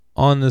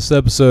On this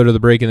episode of the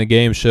Breaking the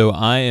Game show,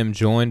 I am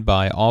joined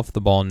by Off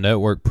the Ball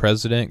Network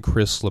president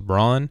Chris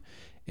LeBron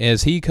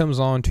as he comes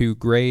on to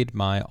grade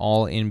my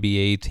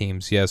All-NBA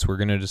teams. Yes, we're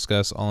going to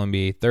discuss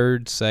All-NBA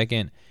third,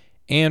 second,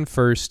 and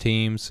first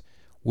teams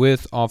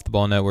with Off the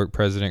Ball Network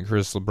president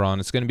Chris LeBron.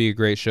 It's going to be a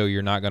great show.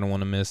 You're not going to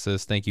want to miss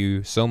this. Thank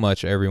you so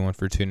much, everyone,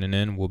 for tuning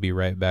in. We'll be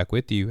right back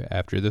with you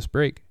after this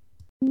break.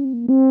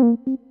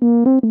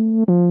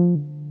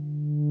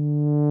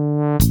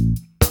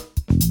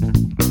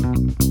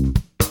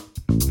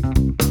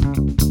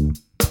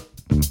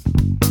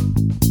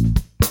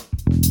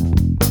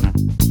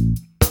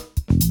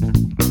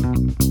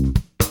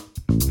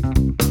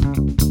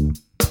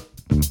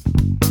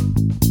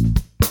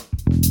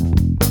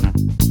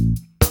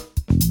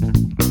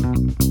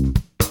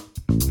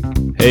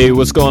 Hey,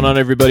 what's going on,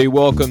 everybody?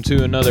 Welcome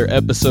to another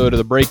episode of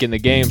the Breaking the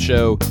Game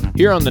show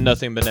here on the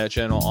Nothing But Net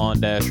channel on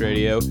Dash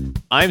Radio.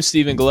 I'm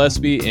Stephen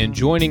Gillespie, and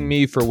joining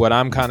me for what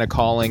I'm kind of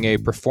calling a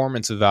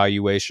performance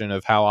evaluation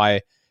of how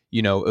I,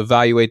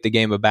 evaluate the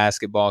game of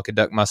basketball,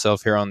 conduct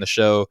myself here on the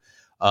show.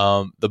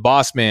 The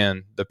boss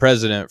man, the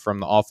president from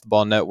the Off the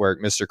Ball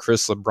Network, Mr.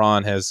 Chris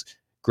LeBron, has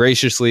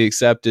graciously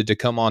accepted to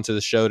come onto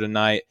the show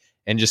tonight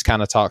and just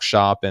kind of talk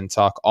shop and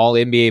talk all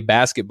NBA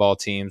basketball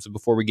teams.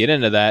 Before we get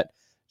into that,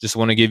 just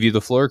want to give you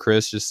the floor,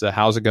 Chris. Just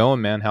how's it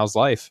going, man? How's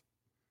life?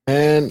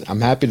 And I'm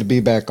happy to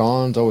be back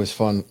on. It's always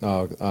fun,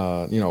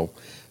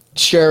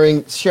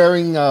 sharing,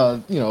 talking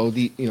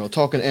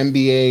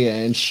NBA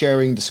and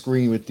sharing the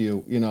screen with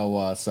you,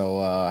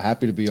 so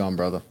happy to be on,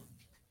 brother.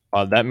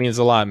 That means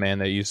a lot, man,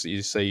 that you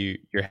say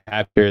you're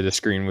happy to share the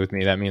screen with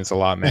me. That means a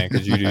lot, man,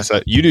 because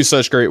you do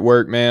such great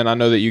work, man. I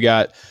know that you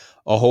got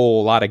a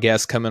whole lot of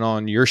guests coming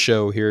on your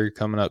show here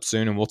coming up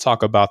soon, and we'll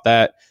talk about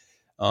that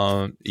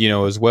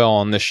as well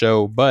on this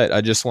show. But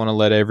I just want to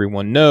let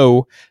everyone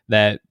know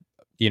that,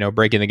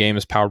 Breaking the Game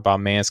is powered by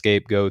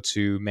Manscaped. Go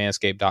to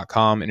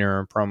manscaped.com, enter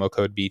in promo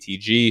code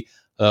BTG.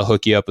 They'll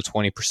hook you up with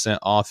 20%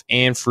 off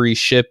and free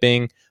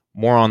shipping.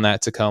 More on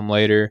that to come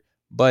later.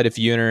 But if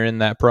you enter in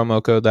that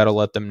promo code, that'll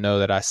let them know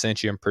that I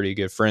sent you. I'm pretty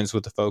good friends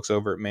with the folks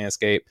over at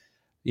Manscaped.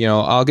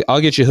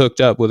 I'll get you hooked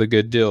up with a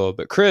good deal.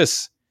 But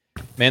Chris,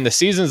 man, the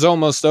season's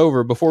almost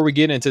over. Before we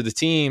get into the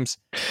teams,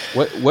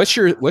 what's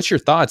your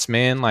thoughts,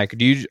 man? Like,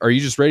 are you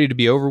just ready to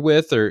be over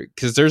with, or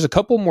because there's a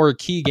couple more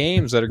key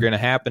games that are going to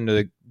happen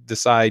to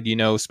decide,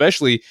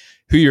 especially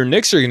who your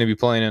Knicks are going to be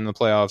playing in the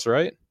playoffs,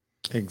 right?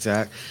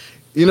 Exactly.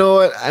 You know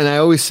what? And I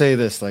always say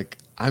this, like,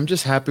 I'm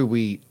just happy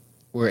we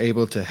were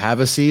able to have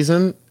a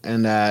season,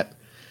 and that,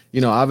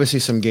 obviously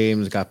some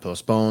games got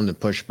postponed and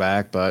pushed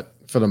back, but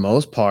for the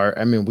most part,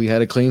 I mean, we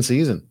had a clean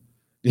season.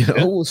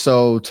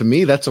 So to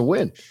me, that's a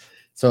win.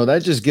 So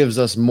that just gives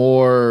us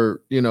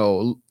more,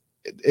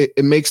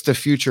 it makes the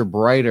future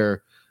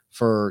brighter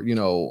for,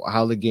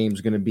 how the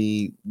game's going to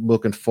be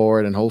looking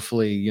forward. And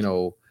hopefully,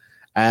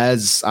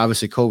 as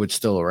obviously COVID's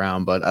still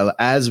around, but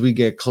as we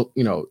get,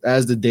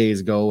 as the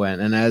days go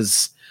and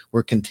as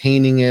we're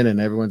containing it and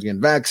everyone's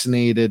getting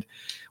vaccinated,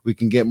 we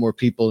can get more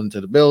people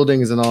into the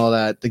buildings and all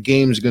that. The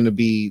game's going to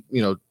be,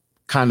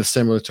 kind of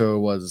similar to it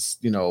was,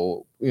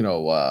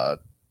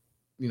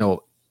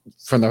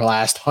 from the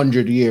last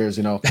 100 years,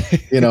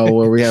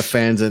 where we have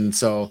fans. And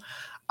so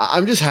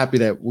I'm just happy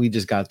that we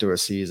just got through a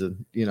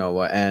season,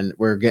 and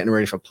we're getting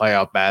ready for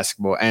playoff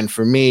basketball. And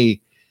for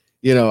me,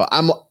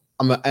 I'm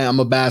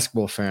a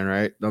basketball fan,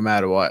 right? No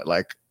matter what,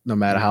 like, no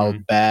matter how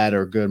bad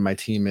or good my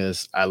team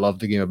is, I love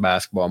the game of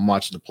basketball. I'm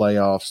watching the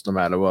playoffs no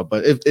matter what.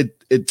 But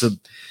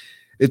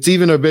it's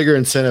even a bigger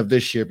incentive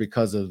this year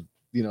because of,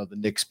 the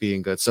Knicks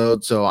being good. So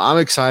I'm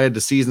excited.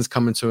 The season's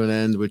coming to an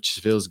end, which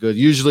feels good.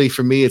 Usually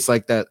for me, it's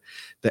like that,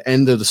 the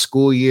end of the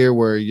school year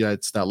where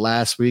it's that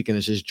last week and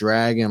it's just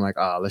dragging. I'm like,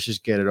 let's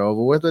just get it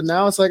over with. But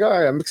now it's like, all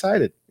right, I'm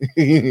excited.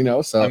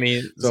 So I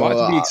mean, there's a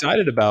lot to be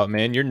excited about,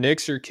 man. Your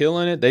Knicks are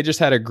killing it. They just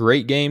had a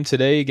great game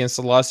today against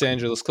the Los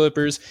Angeles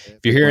Clippers. If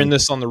you're hearing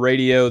this on the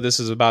radio, this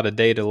is about a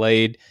day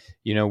delayed.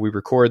 We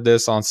record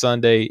this on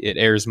Sunday. It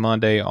airs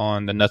Monday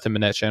on the Nothing But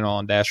Net channel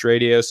on Dash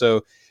Radio.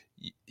 So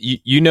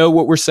you know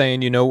what we're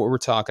saying, you know what we're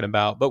talking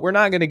about, but we're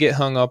not going to get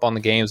hung up on the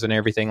games and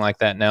everything like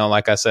that now.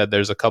 Like I said,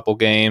 there's a couple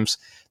games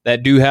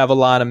that do have a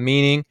lot of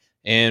meaning.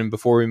 And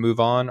before we move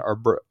on,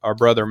 our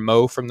brother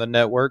Mo from the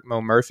network, Mo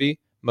Murphy,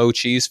 Mo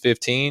Cheese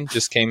 15,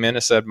 just came in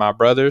and said, "My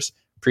brothers,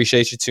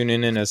 appreciate you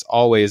tuning in as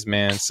always,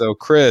 man." So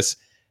Chris,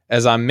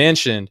 as I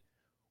mentioned,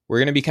 we're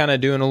going to be kind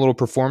of doing a little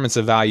performance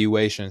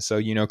evaluation.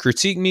 So,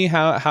 critique me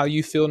how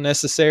you feel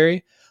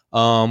necessary.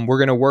 We're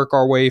going to work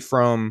our way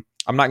from,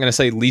 I'm not going to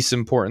say least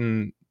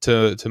important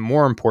to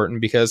more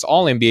important, because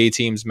all NBA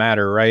teams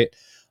matter, right?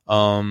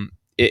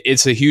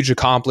 It's a huge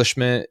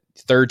accomplishment.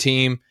 Third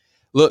team.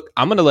 Look,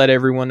 I'm going to let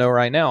everyone know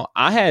right now,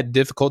 I had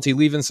difficulty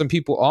leaving some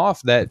people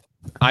off that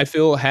I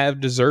feel have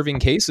deserving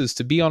cases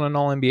to be on an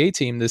all-NBA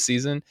team this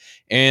season.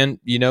 And,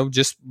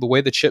 just the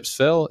way the chips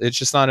fell, it's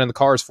just not in the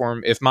cards for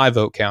them if my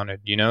vote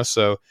counted,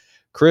 So,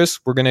 Chris,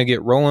 we're going to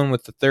get rolling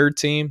with the third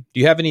team. Do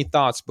you have any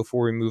thoughts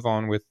before we move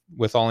on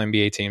with all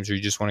NBA teams, or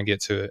you just want to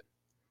get to it?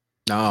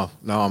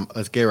 No,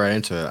 let's get right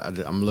into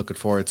it. I'm looking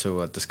forward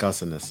to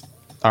discussing this.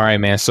 All right,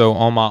 man. So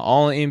on my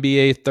All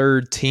NBA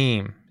third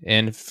team,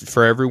 and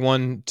for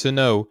everyone to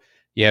know,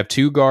 you have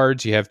two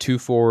guards, you have two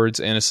forwards,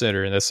 and a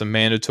center. That's a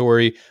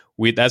mandatory.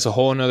 That's a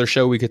whole another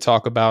show we could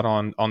talk about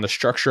on the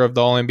structure of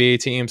the All NBA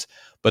teams.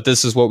 But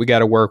this is what we got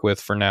to work with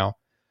for now.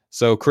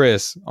 So,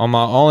 Chris, on my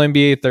All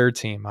NBA third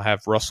team, I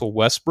have Russell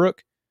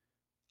Westbrook,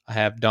 I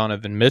have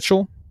Donovan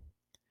Mitchell,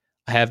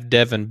 I have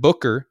Devin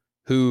Booker,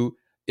 who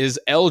is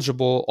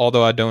eligible,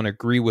 although I don't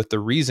agree with the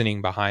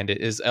reasoning behind it,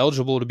 is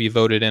eligible to be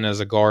voted in as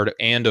a guard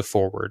and a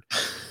forward.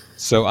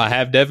 So I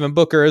have Devin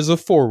Booker as a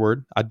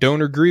forward. I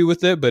don't agree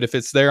with it, but if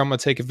it's there, I'm going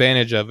to take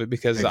advantage of it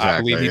because I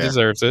believe he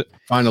deserves it.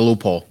 Find a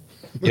loophole.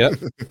 Yep.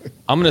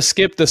 I'm going to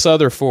skip this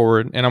other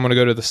forward, and I'm going to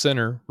go to the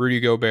center,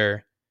 Rudy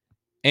Gobert.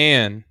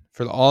 And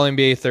for the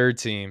All-NBA third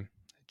team,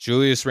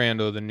 Julius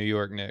Randle of the New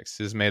York Knicks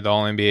has made the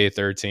All-NBA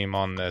third team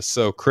on this.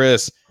 So,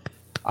 Chris,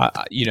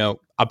 I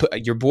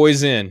put your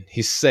boy's in.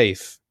 He's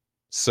safe.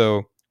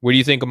 So, what do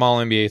you think of All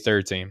NBA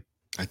third team?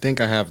 I think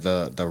I have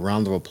the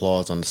round of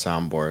applause on the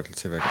soundboard.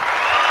 Let's see if I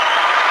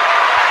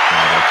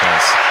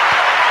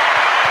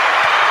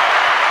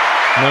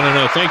No.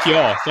 can. Thank you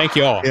all. Thank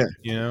you all. Yeah.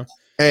 You know.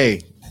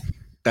 Hey,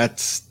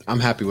 I'm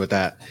happy with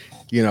that.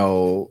 You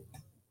know,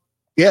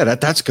 yeah,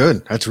 that's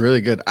good. That's really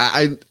good.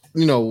 I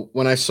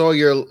when I saw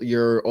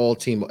your all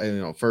team,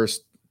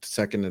 first,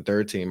 second, and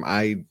third team,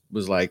 I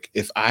was like,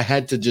 if I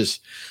had to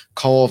just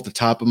call off the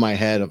top of my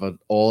head of an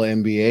all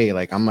NBA,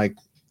 like I'm like,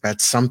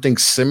 that's something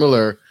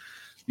similar,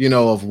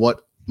 of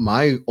what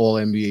my all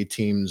NBA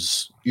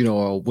teams,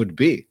 would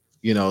be,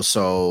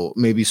 so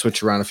maybe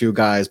switch around a few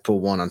guys, put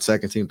one on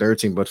second team, third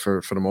team, but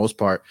for the most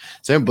part,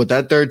 same. But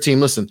that third team,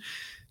 listen,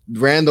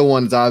 Randall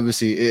one is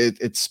obviously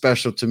it's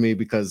special to me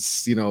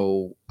because,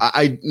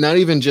 I not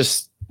even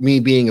just me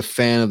being a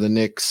fan of the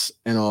Knicks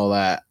and all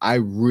that, I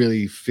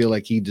really feel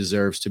like he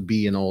deserves to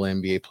be an all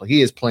NBA player.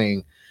 He is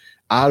playing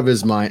out of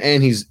his mind,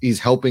 and he's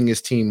helping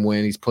his team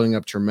win. He's putting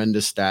up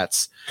tremendous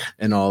stats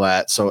and all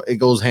that. So it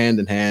goes hand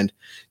in hand.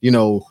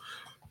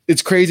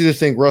 It's crazy to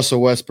think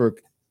Russell Westbrook,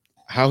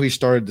 how he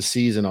started the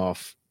season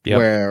off,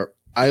 where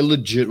I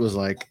legit was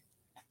like,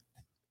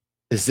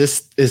 is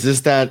this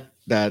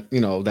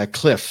that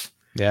cliff?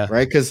 Yeah.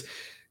 Right. Because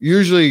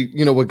usually,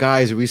 with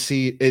guys, we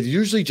see it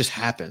usually just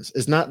happens.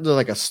 It's not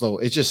like a slow,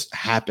 it just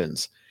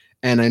happens.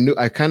 And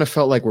I kind of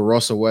felt like with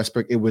Russell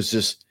Westbrook, it was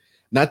just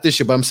not this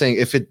year, but I'm saying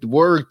if it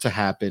were to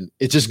happen,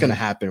 it's just going to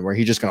happen where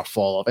he's just going to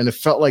fall off. And it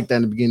felt like that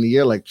in the beginning of the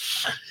year, like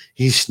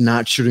he's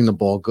not shooting the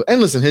ball good.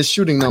 And listen, his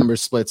shooting number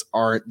splits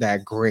aren't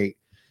that great,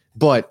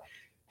 but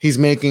he's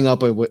making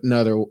up with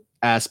other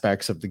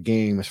aspects of the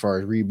game as far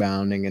as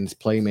rebounding and his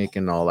playmaking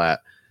and all that.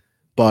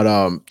 But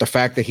the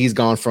fact that he's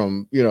gone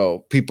from,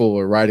 people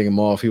were writing him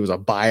off, he was a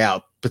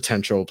buyout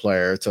potential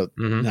player to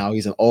now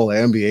he's an all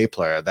NBA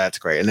player. That's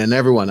great. And then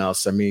everyone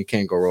else, I mean, you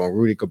can't go wrong.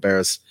 Rudy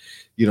Gobert's,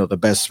 the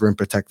best rim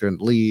protector in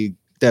the league.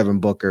 Devin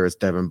Booker is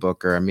Devin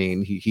Booker. I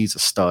mean, he's a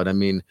stud. I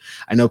mean,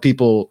 I know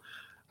people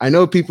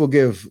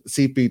give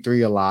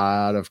CP3 a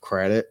lot of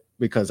credit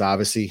because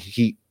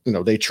obviously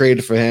they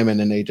traded for him and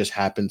then they just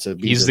happened to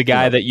be. He's the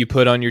guy that you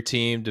put on your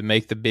team to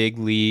make the big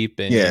leap.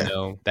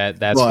 And,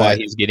 that's why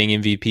he's getting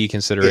MVP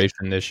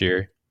consideration this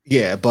year.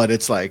 Yeah, but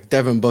it's like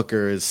Devin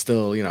Booker is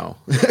still,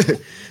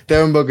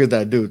 Devin Booker's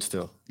that dude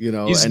still,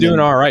 He's doing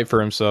all right for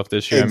himself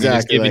this year.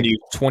 Exactly, I mean, he's giving you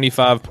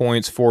 25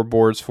 points, 4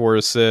 boards, 4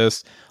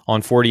 assists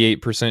on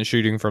 48%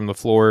 shooting from the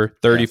floor,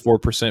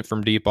 34%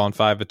 from deep on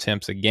 5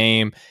 attempts a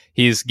game.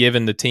 He's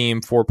given the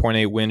team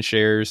 4.8 win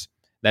shares.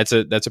 That's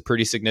a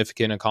pretty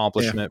significant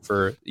accomplishment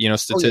for,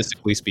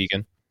 statistically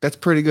speaking. That's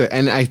pretty good.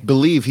 And I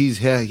believe he's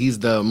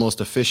the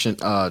most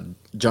efficient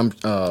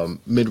jump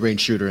mid-range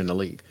shooter in the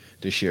league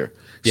this year.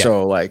 Yeah.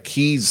 So like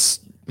he's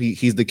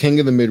the king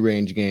of the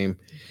mid-range game.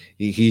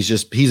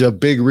 He's a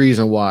big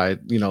reason why,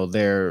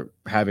 they're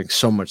having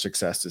so much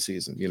success this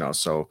season,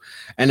 so,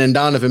 and then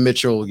Donovan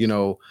Mitchell,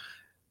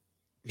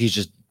 he's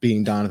just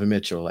being Donovan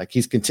Mitchell. Like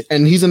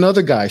and he's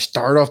another guy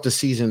start off the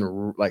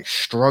season like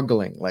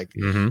struggling. Like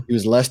he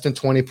was less than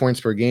 20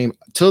 points per game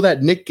till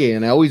that Knicks game.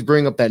 And I always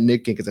bring up that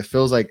Knicks game because it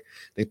feels like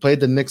they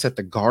played the Knicks at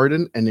the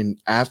Garden. And then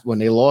when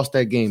they lost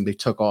that game, they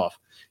took off.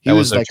 That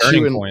was a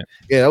turning point.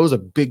 Yeah, that was a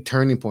big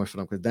turning point for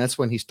them because that's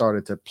when he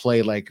started to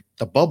play like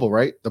the bubble,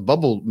 right? The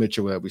bubble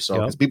Mitchell that we saw.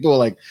 Because people were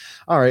like,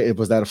 all right,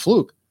 was that a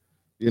fluke?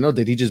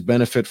 Did he just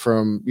benefit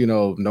from,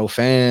 no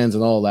fans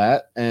and all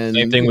that? And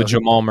same thing with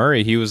Jamal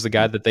Murray. He was the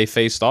guy that they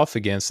faced off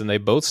against, and they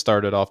both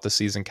started off the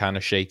season kind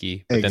of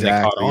shaky, but then they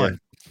caught on.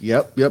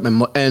 Yep.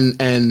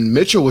 And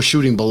Mitchell was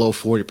shooting below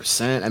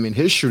 40%. I mean,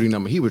 his shooting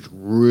number, he was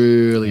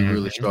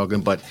really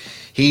struggling, but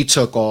he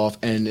took off.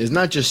 And it's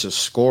not just his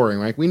scoring,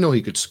 right? We know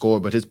he could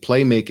score, but his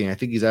playmaking, I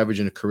think he's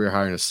averaging a career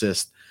high in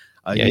assists.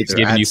 He's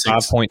giving you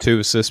 5.2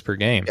 assists per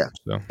game. Yeah.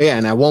 So. Yeah,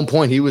 and at one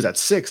point he was at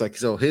 6. Like,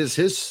 so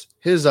his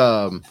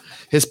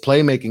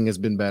playmaking has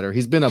been better.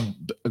 He's been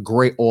a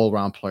great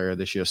all-around player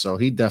this year, so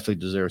he definitely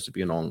deserves to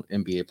be an all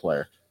NBA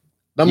player.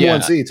 Number one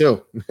Yeah, seed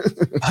too.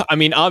 I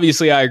mean,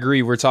 obviously, I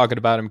agree. We're talking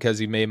about him because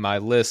he made my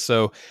list.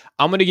 So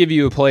I'm going to give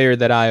you a player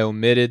that I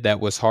omitted that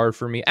was hard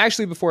for me.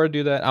 Actually, before I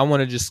do that, I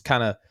want to just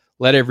kind of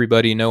let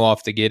everybody know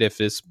off the get if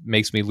this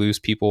makes me lose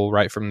people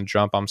right from the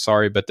jump. I'm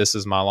sorry, but this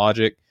is my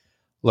logic.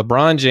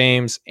 LeBron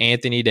James,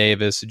 Anthony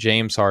Davis,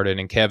 James Harden,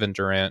 and Kevin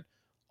Durant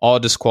all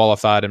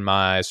disqualified in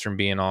my eyes from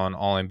being on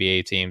All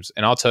NBA teams,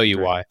 and I'll tell you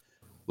Great. why.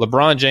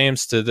 LeBron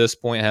James to this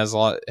point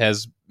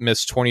has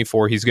missed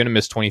 24. He's going to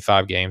miss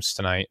 25 games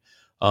tonight.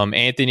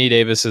 Anthony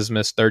Davis has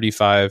missed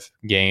 35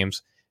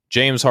 games.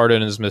 James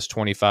Harden has missed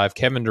 25.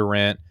 Kevin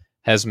Durant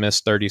has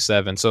missed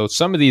 37. So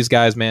some of these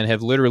guys, man,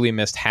 have literally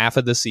missed half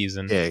of the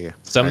season. Yeah.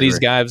 Some I of these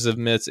agree. guys have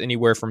missed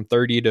anywhere from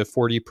 30 to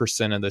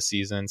 40% of the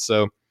season.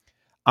 So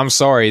I'm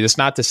sorry. That's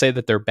not to say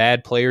that they're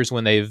bad players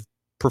when they've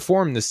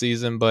performed this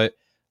season, but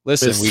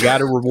listen, we got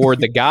to reward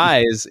the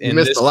guys You in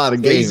missed this a lot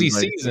of crazy games.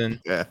 Like,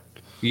 season. yeah, of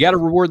You got to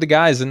reward the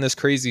guys in this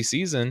crazy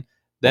season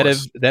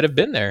course. that have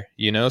been there,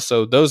 you know.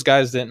 So those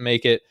guys didn't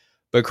make it.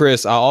 But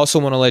Chris, I also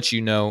want to let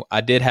you know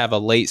I did have a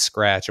late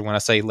scratch, and when I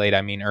say late,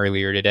 I mean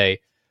earlier today.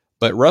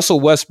 But Russell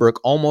Westbrook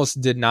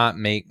almost did not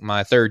make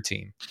my third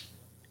team,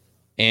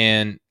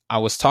 and I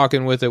was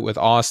talking with it with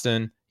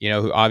Austin. You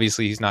know, who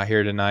obviously he's not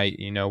here tonight.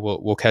 You know,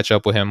 we'll catch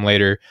up with him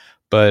later.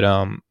 But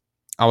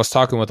I was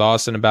talking with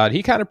Austin about it.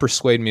 He kind of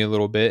persuaded me a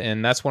little bit,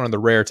 and that's one of the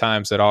rare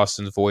times that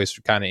Austin's voice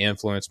kind of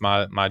influenced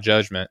my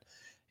judgment.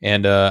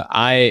 And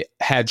I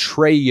had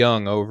Trae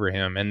Young over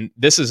him, and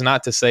this is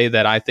not to say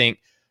that I think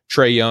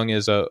Trae Young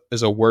is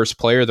a worse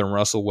player than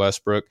Russell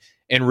Westbrook.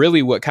 And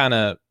really, what kind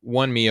of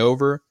won me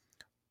over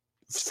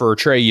for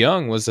Trae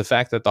Young was the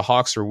fact that the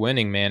Hawks are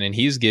winning, man, and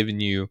he's giving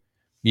you,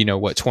 you know,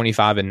 what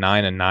 25 and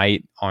 9 a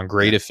night on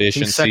great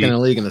efficiency. He's second in the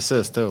league in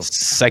assists too.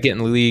 Second in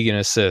the league in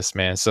assists,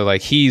 man. So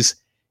like he's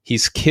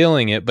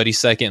killing it, but he's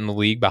second in the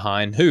league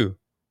behind who?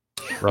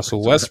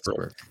 Russell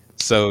Westbrook.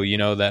 So, you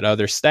know, that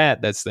other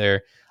stat that's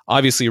there.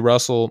 Obviously,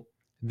 Russell,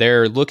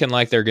 they're looking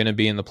like they're going to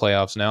be in the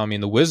playoffs now. I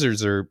mean, the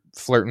Wizards are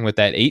flirting with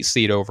that 8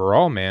 seed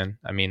overall, man.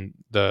 I mean,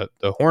 the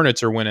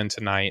Hornets are winning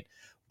tonight,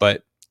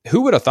 but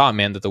who would have thought,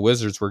 man, that the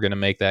Wizards were going to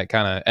make that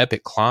kind of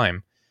epic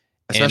climb?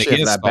 Especially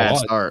after that bad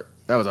start.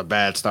 That was a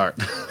bad start.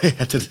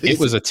 It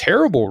was a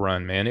terrible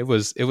run, man. It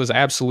was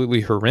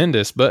absolutely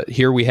horrendous. But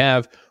here we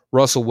have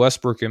Russell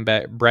Westbrook and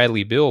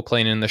Bradley Beal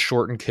playing in the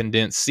shortened,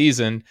 condensed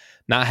season,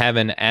 not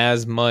having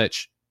as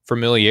much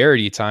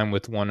familiarity time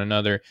with one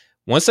another.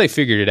 Once they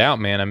figured it out,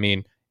 man, I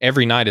mean,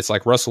 every night it's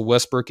like Russell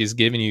Westbrook is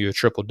giving you a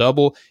triple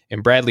double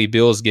and Bradley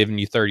Beal is giving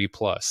you 30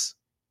 plus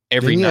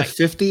every night. He had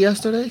 50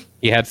 yesterday?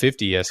 He had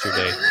 50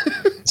 yesterday.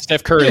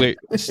 Steph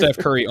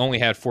Curry only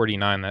had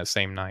 49 that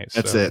same night.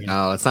 That's it.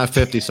 No, it's not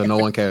 50, so no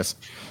one cares.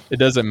 It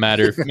doesn't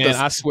matter. Man,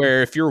 I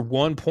swear, if you're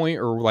 1 point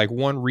or like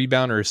 1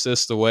 rebound or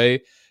assist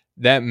away,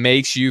 that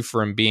makes you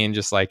from being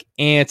just like,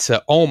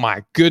 oh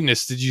my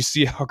goodness, did you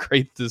see how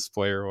great this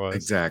player was?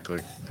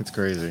 Exactly. It's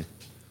crazy.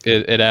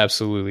 It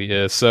absolutely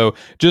is. So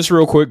just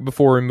real quick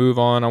before we move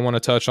on, I want to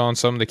touch on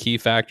some of the key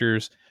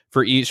factors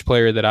for each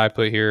player that I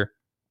put here.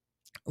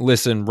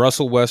 Listen,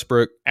 Russell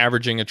Westbrook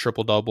averaging a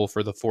triple-double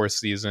for the 4th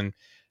season.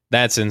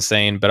 That's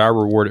insane, but I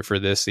reward it for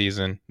this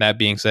season. That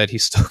being said,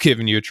 he's still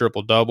giving you a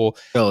triple-double.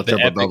 Still a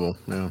triple-double,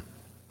 yeah.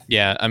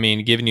 Yeah, I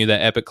mean, giving you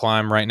that epic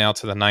climb right now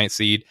to the 9th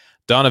seed.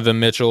 Donovan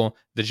Mitchell,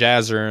 the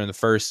Jazz are in the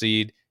 1st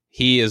seed.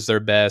 He is their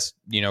best,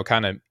 you know,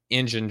 kind of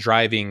engine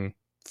driving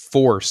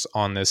force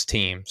on this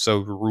team. So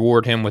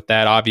reward him with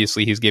that.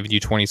 Obviously, he's giving you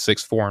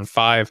 26, 4, and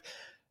 5.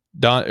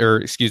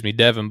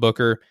 Devin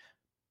Booker,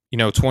 you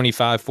know,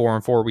 25, 4,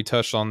 and 4. We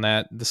touched on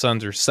that. The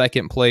Suns are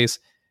 2nd place.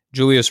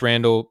 Julius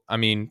Randle, I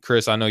mean,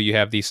 Chris, I know you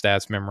have these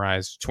stats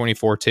memorized.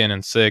 24, 10,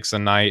 and 6 a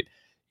night.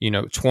 You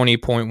know,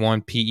 20.1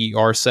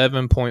 PER,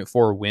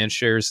 7.4 win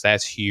shares.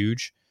 That's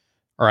huge.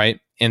 All right.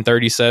 And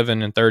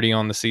 37 and 30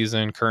 on the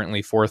season,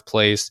 currently 4th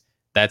place.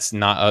 That's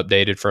not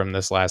updated from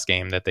this last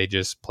game that they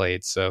just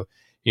played. So,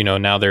 you know,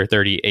 now they're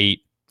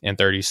 38 and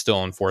 30,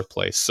 still in 4th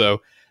place.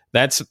 So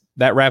that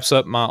wraps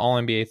up my All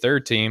NBA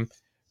 3rd team.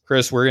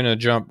 Chris, we're going to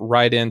jump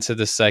right into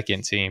the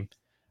 2nd team.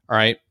 All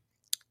right.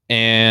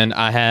 And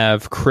I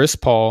have Chris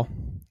Paul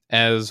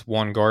as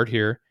one guard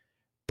here,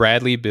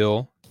 Bradley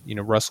Beal, you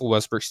know, Russell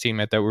Westbrook's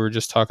teammate that we were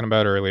just talking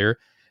about earlier,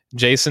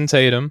 Jason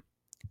Tatum,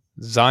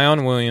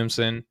 Zion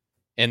Williamson,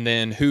 and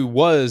then who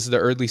was the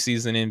early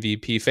season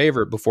MVP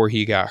favorite before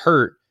he got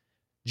hurt,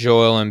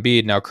 Joel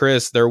Embiid. Now,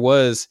 Chris, there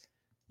was,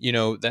 you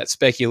know, that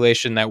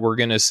speculation that we're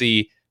going to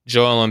see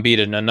Joel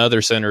Embiid and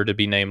another center to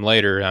be named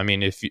later. I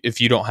mean, if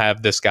you don't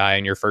have this guy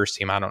in your first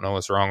team, I don't know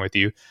what's wrong with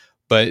you.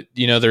 But,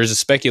 you know, there's a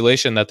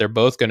speculation that they're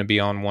both going to be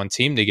on one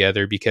team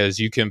together because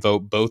you can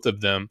vote both of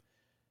them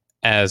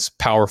as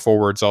power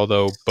forwards,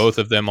 although both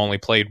of them only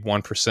played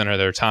 1% of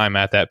their time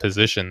at that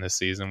position this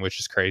season, which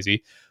is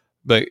crazy.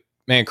 But,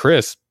 man,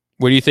 Chris,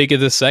 what do you think of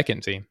this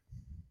 2nd team?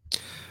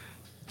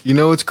 You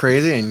know what's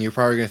crazy, and you're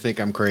probably going to think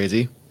I'm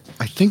crazy.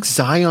 I think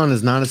Zion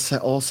is not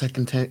all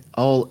NBA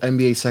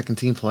 2nd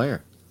team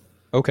player.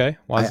 Okay,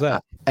 why is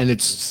that? And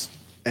it's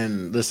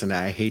And listen,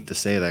 I hate to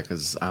say that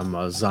because I'm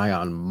a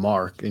Zion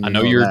mark, and I you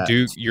know know you're a that.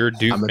 Duke. You're a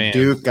Duke I'm a fan.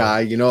 Duke So.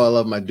 guy. You know, I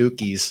love my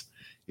Dukies.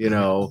 You Mhm.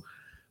 know,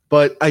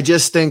 but I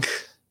just think,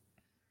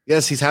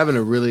 yes, he's having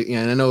a really.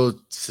 And I know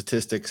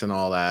statistics and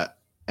all that,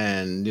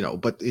 and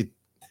but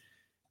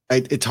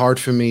it's hard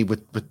for me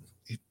with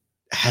it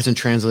hasn't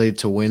translated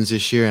to wins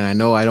this year, and I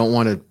know I don't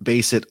want to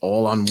base it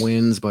all on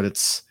wins,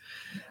 but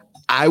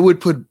I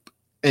would put.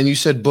 And you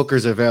said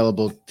Booker's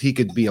available; he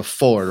could be a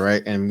forward,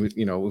 right? And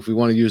if we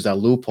want to use that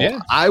loophole, Yeah.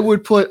 I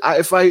would put.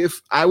 If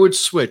I would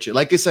switch it,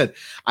 like I said,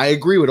 I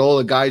agree with all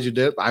the guys you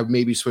did. I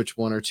maybe switch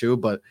one or two,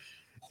 but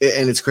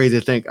and it's crazy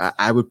to think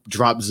I would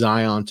drop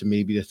Zion to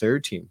maybe the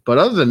third team. But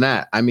other than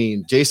that, I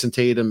mean, Jason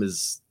Tatum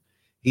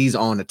he's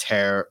on a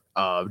tear.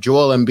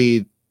 Joel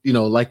Embiid,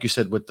 like you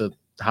said, with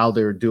how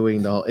they're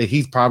doing,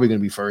 he's probably going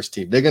to be first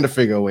team. They're going to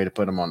figure a way to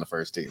put him on the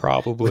first team.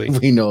 Probably.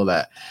 We know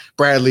that.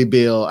 Bradley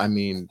Beal, I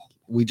mean,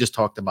 we just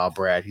talked about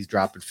Brad. He's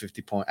dropping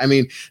 50 points. I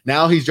mean,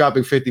 now he's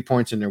dropping 50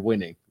 points and they're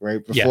winning,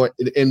 right? Before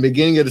in the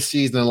beginning of the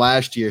season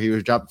last year, he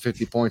was dropping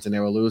 50 points and they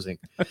were losing.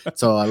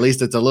 So at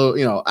least it's a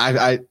little,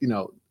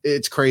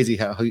 it's crazy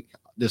how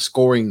the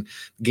scoring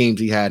games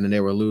he had and they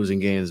were losing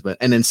games.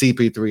 And then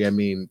CP3, I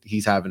mean,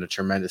 he's having a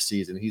tremendous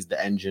season. He's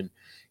the engine.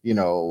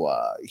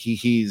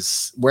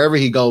 He's wherever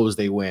he goes,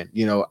 they win.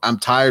 I'm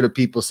tired of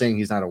people saying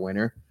he's not a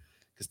winner,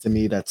 because to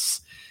me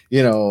that's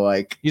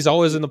like he's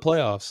always in the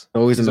playoffs.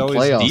 Always he's in the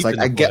playoffs. Like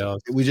I get, playoffs.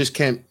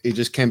 it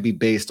just can't be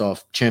based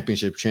off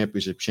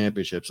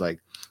championships. Like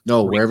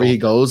no, wherever he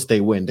goes,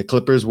 they win. The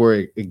Clippers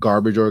were a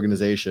garbage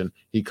organization.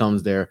 He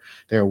comes there,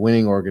 they're a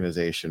winning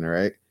organization,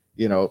 right?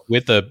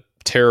 With a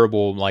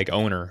terrible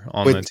owner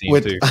on the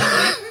team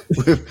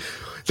too.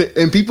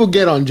 And people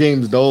get on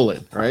James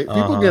Dolan, right?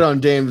 People get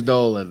on James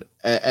Dolan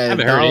and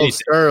Donald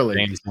Sterling.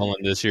 James Dolan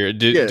this year.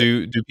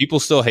 Do people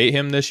still hate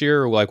him this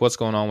year, or what's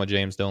going on with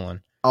James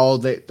Dolan? All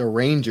the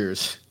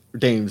Rangers,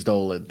 James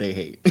Dolan, they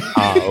hate.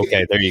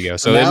 Okay, there you go.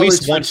 So at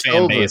least one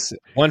fan base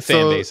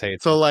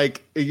hates. So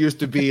like it used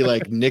to be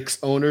like Knicks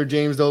owner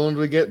James Dolan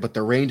would get, but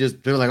the Rangers,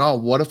 they're like, oh,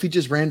 what if he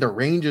just ran the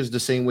Rangers the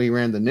same way he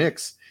ran the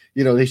Knicks?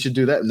 They should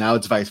do that. Now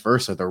it's vice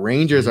versa. The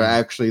Rangers are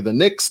actually the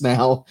Knicks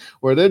now,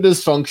 where they're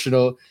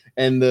dysfunctional,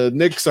 and the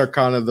Knicks are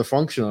kind of the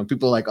functional. And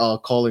people are like,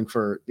 calling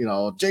for,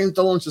 James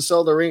Dolan should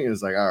sell the Rangers.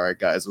 It's like, all right,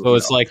 guys. So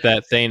it's like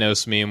that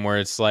Thanos meme where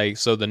it's like,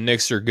 so the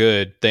Knicks are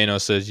good.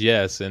 Thanos says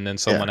yes, and then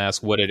someone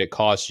asks, what did it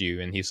cost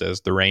you? And he says,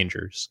 the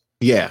Rangers.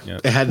 Yeah,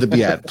 it had to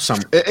be at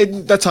some.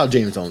 That's how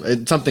James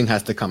Dolan. Something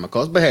has to come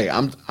across. But hey,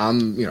 I'm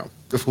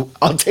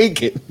I'll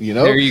take it.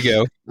 There you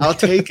go. I'll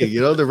take it.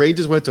 The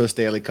Rangers went to a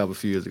Stanley Cup a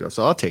few years ago,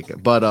 so I'll take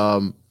it. But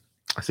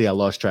I see I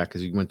lost track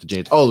because you went to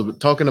James. Oh,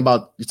 talking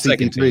about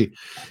CP3,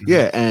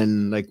 yeah,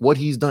 and like what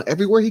he's done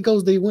everywhere he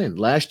goes, they win.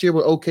 Last year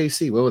with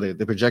OKC, what were they?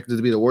 They projected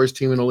to be the worst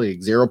team in the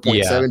league,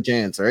 0.7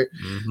 chance, right?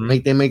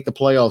 They make the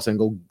playoffs and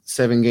go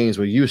 7 games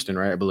with Houston,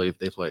 right? I believe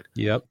they played.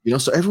 Yep.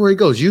 So everywhere he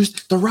goes,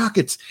 the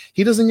Rockets,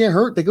 he doesn't get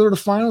hurt. They go to the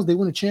finals, they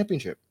win a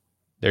championship.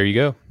 There you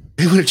go.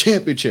 They win a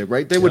championship,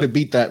 right? They would have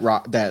beat that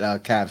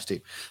Cavs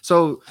team.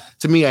 So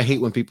to me, I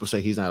hate when people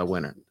say he's not a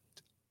winner.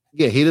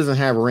 Yeah, he doesn't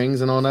have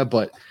rings and all that,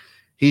 but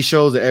he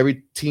shows that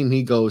every team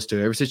he goes to,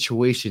 every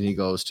situation he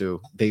goes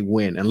to, they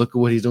win. And look at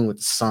what he's doing with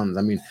the Suns.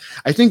 I mean,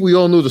 I think we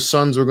all knew the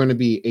Suns were going to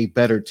be a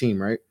better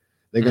team, right?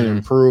 They're going to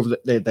improve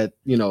that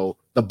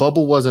the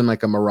bubble wasn't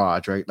like a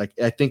mirage, right? Like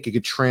I think it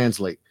could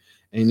translate.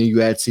 And then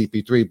you add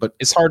CP3, but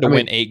it's hard to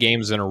win 8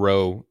 games in a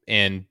row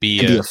and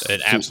be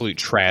an absolute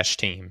trash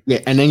team. Yeah,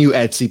 and then you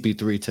add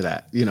CP3 to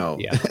that,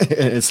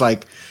 it's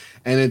like,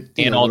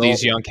 and all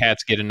these young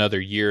cats get another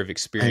year of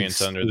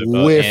experience under the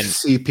belt with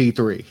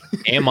CP3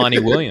 and Monty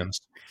Williams.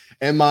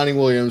 And Monty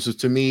Williams is,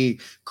 to me,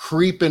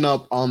 creeping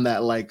up on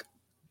that like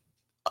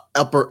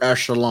upper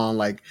echelon.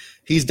 Like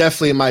he's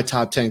definitely in my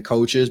top 10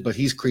 coaches, but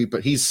he's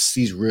creeping.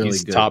 He's really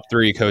good. Top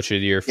 3 coach of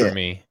the year for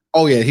me.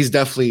 Oh yeah, he's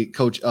definitely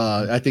coach.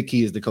 I think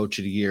he is the coach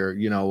of the year.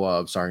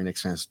 Sorry,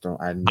 Knicks fans.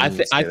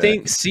 I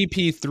think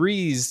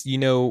CP3's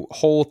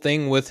whole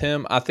thing with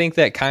him. I think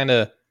that kind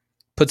of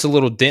puts a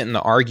little dent in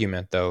the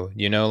argument, though.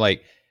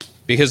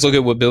 Because look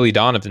at what Billy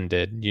Donovan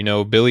did.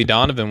 Billy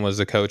Donovan was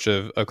the coach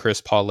of a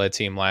Chris Paul led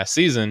team last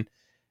season,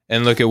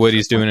 and look at what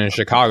he's doing in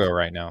Chicago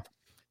right now.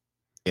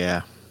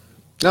 Yeah.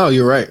 No,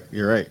 you're right.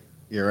 You're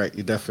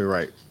definitely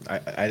right. I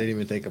didn't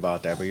even think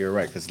about that, but you're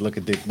right. Because look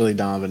at Billy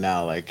Donovan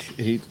now. Like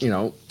he,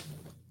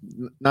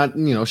 not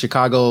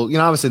Chicago.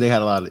 Obviously they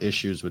had a lot of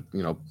issues with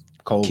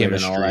COVID chemistry,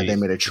 and all that. They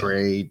made a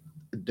trade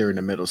during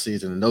the middle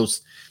season, and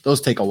those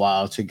take a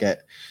while to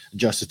get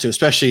adjusted to,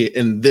 especially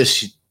in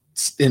this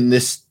in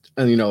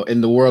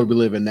the world we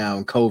live in now.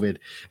 In COVID,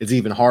 it's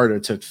even harder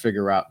to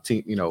figure out.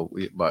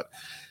 But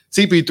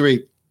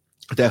CP3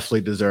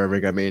 definitely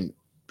deserving. I mean,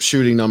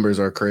 shooting numbers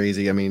are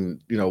crazy. I mean,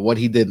 what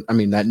he did. I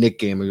mean, that Knick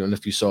game. I don't know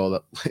if you saw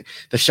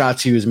the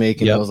shots he was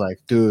making. I was like,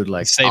 dude,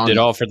 like he saved it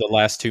all for the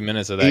last 2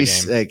 minutes of that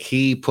game. Like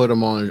he put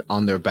them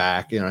on their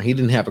back. He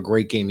didn't have a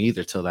great game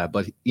either till that,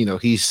 but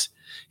he's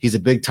a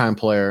big time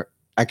player.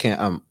 I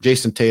can't.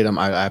 Jason Tatum,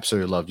 I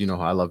absolutely love.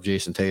 I love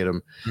Jason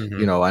Tatum.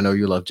 I know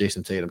you love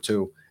Jason Tatum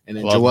too. And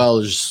then Love him. Joel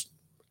is,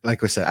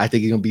 like I said, I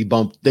think he's gonna be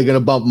bumped. They're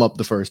gonna bump him up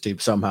the first team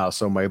somehow,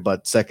 some way.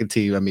 But second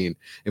team, I mean,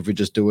 if we're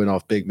just doing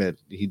off big mid,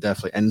 he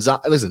definitely. And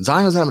listen,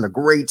 Zion's having a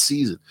great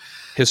season.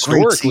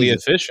 Historically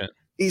efficient.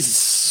 He's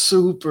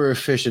super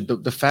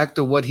efficient. The fact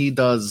of what he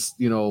does,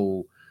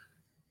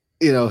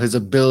 his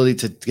ability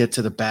to get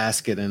to the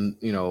basket, and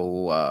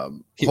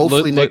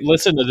hopefully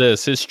listen to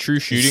this. His true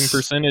shooting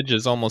percentage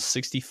is almost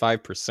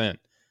 65%.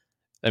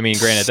 I mean,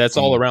 granted, that's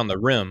all around the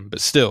rim, but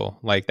still,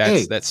 like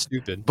that's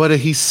stupid. But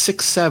he's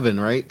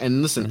 6'7", right?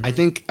 And listen, I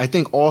think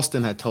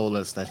Austin had told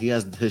us that he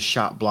has his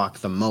shot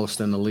blocked the most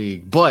in the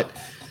league. But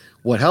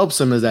what helps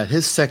him is that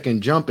his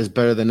second jump is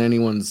better than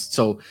anyone's.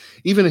 So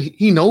even if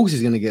he knows he's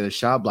going to get a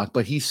shot block,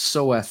 but he's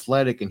so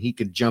athletic and he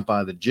could jump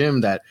out of the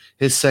gym that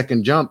his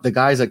second jump, the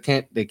guys that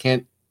can't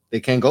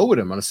go with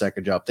him on a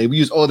second jump. They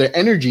use all their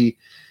energy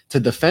to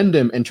defend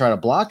him and try to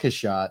block his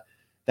shot.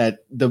 That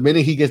the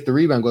minute he gets the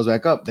rebound, goes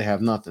back up, they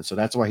have nothing. So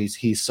that's why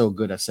he's so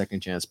good at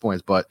second chance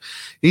points. But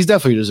he's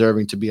definitely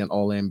deserving to be an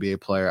All NBA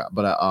player.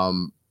 But I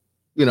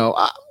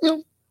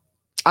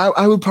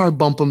would probably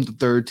bump him to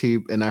third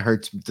team. And I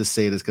hurt to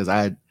say this because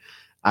I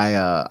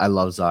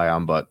love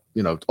Zion, but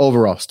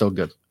overall still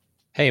good.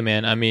 Hey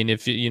man, I mean,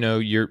 if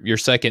your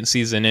second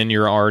season in,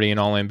 you're already an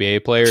All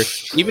NBA player.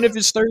 Even if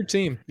it's third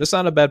team, that's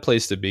not a bad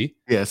place to be.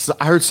 Yes,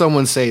 I heard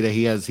someone say that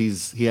he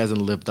hasn't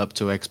lived up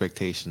to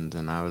expectations,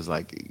 and I was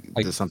like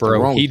there's something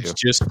wrong. He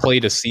just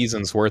played a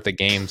season's worth of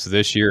games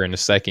this year in the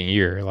second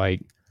year.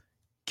 Like,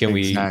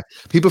 we?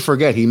 People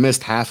forget he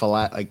missed a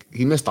lot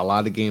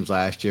of games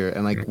last year,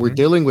 and we're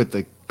dealing with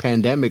the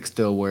pandemic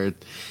still, where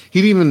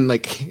he didn't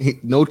even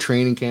no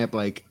training camp,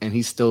 and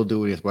he's still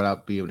doing this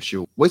without being able to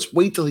shoot.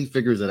 Wait till he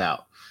figures it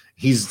out.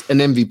 He's an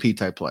MVP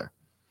type player.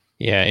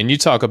 Yeah, and you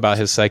talk about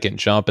his second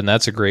jump, and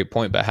that's a great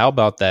point. But how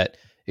about that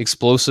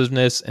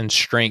explosiveness and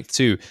strength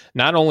too?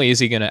 Not only is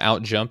he going to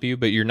out jump you,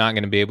 but you're not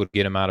going to be able to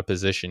get him out of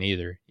position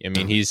either. I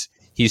mean, he's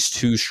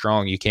too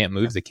strong. You can't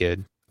move the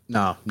kid.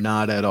 No,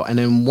 not at all. And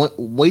then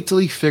wait till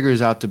he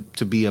figures out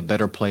to be a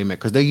better playmaker,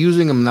 because they're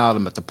using him now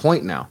at the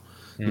point now.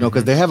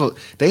 Because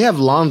they have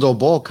Lonzo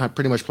Ball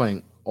pretty much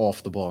playing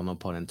off the ball, no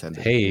pun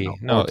intended. Hey,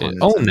 own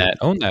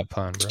that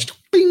pun, bro.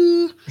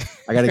 Bing!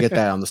 I got to get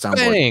that on the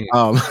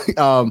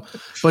soundboard.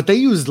 But they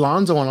use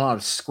Lonzo on a lot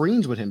of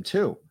screens with him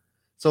too.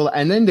 So,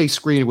 and then they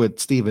screen with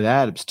Steven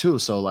Adams too.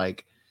 So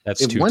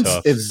that's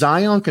tough. If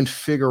Zion can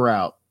figure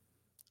out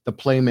the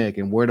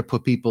playmaking, where to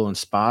put people in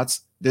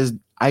spots,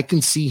 I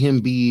can see him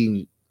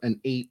being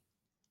an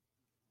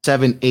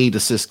 7-8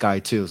 assist guy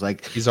too.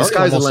 It's he's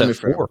already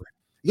almost at 4.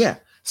 Yeah.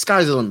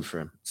 Sky's the limit for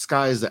him.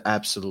 Sky is the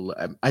absolute.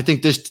 I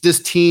think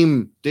this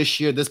team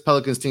this year, this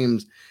Pelicans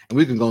teams, and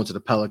we can go into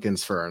the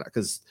Pelicans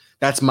because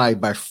that's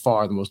by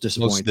far the most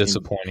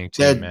disappointing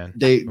team, man.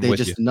 They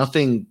just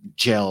nothing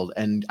gelled,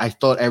 and I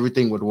thought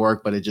everything would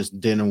work, but it just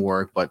didn't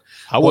work. But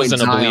I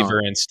wasn't a believer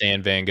in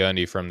Stan Van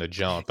Gundy from the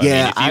jump. I mean,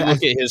 if you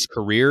look at his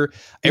career,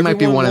 he might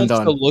be one and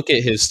done. To look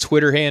at his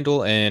Twitter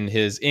handle and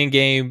his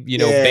in-game,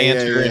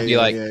 banter and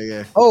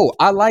be "Oh,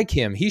 I like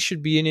him. He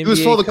should be an NBA." He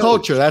was for the coach.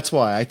 culture. That's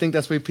why I think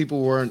that's why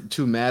people weren't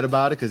too mad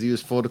about it, because he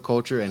was for the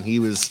culture, and he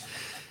was.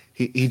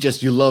 He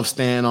just, you love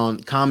Stan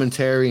on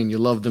commentary, and you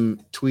loved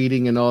him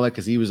tweeting and all that,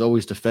 because he was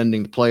always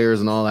defending the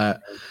players and all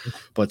that.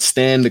 But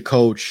Stan, the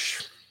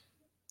coach,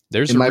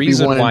 there's a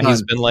reason why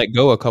he's been let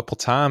go a couple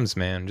times,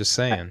 man. I'm just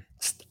saying.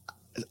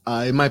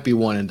 It might be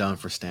one and done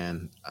for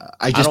Stan.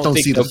 I don't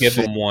think see he'll give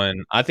him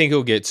one. I think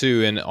he'll get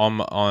 2. And on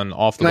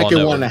off the ball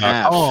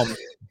network.com.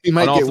 He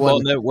might get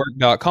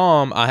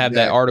offtheballnetwork.com. I have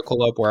that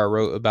article up where I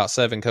wrote about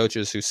 7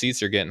 coaches whose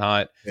seats are getting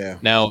hot. Yeah.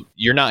 Now,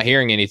 you're not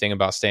hearing anything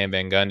about Stan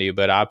Van Gundy,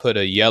 but I put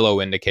a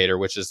yellow indicator,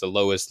 which is the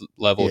lowest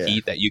level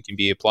heat that you can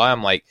be applied.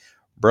 I'm like,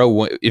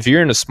 bro, if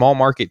you're in a small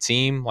market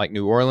team like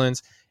New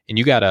Orleans and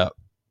you got a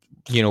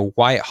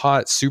white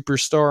hot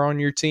superstar on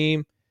your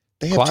team,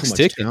 they have clock's too much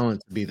ticking.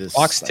 talent to be this.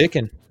 Clock's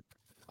ticking.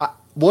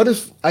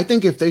 I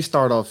think if they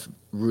start off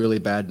really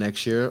bad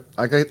next year,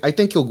 I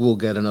think we'll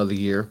get another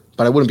year,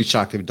 but I wouldn't be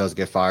shocked if he does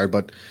get fired.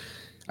 But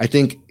I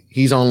think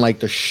he's on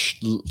the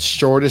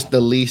shortest,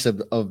 the least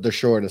of the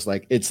shortest.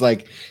 It's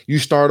you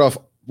start off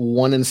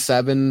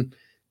 1-7,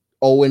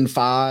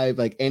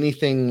 0-5,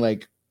 anything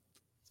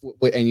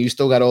and you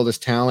still got all this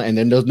talent, and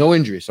then there's no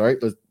injuries, right?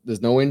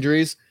 There's no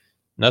injuries.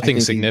 Nothing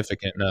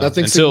significant.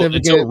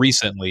 Until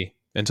recently.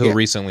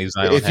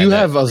 Zion. If you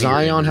have a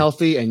Zion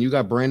healthy, and you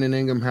got Brandon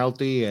Ingram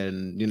healthy,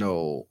 and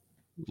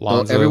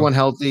Lonzo. Everyone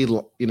healthy,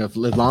 if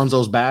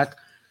Lonzo's back,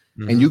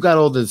 and you got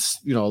all this,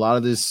 a lot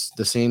of the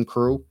same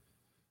crew,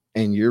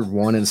 and you're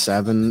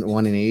 1-7,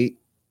 1-8,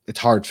 it's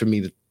hard for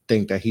me to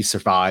think that he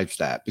survives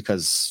that,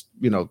 because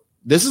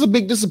this is a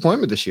big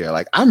disappointment this year.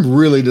 I'm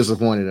really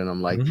disappointed in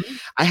him.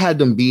 I had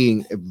them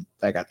being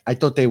I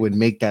thought they would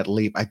make that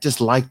leap. I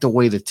just like the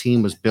way the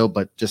team was built,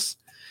 but just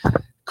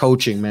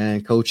coaching,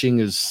 man. Coaching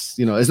is,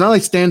 it's not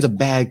like Stan's a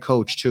bad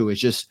coach too. It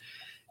just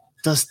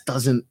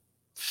doesn't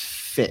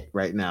fit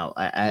right now.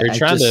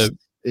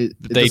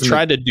 They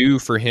tried to do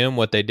for him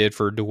what they did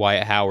for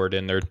Dwight Howard,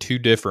 and they're two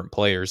different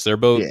players. They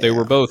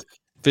were both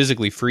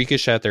physically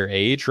freakish at their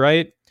age,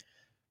 right?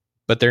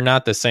 but they're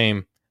not the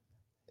same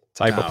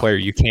type of No, player.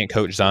 You can't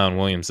coach Zion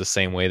Williams the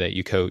same way that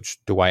you coach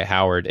Dwight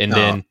Howard. And no,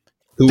 then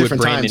who would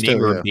different Brandon times too.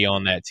 Ingram Yeah. be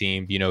on that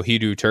team?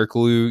 Hidu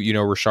Turkoglu,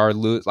 Rashard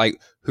Lewis.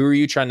 Like, who are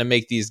you trying to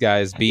make these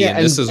guys be? Yeah,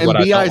 And this is and what I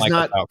don't Bi's like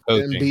not about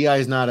and coaching.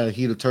 Bi's not a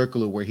Hito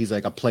Turkoglu where he's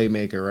like a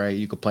playmaker, right?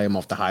 You could play him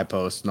off the high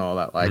post and all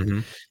that. Like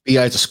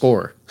Bi's a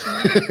scorer.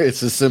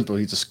 It's as simple.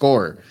 He's a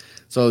scorer.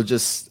 So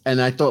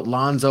and I thought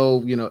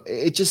Lonzo,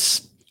 it's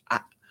just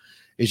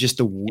He's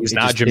it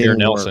not just Jameer didn't work.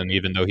 Nelson,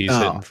 even though he's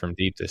hitting from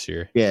deep this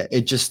year. Yeah,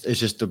 it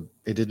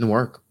didn't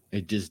work.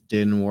 It just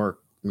didn't work.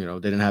 They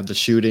didn't have the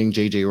shooting.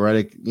 JJ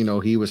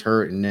Redick, he was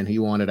hurt and then he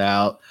wanted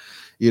out.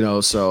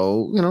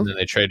 So And then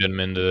they traded him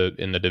in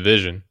the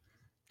division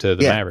to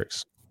the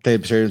Mavericks. They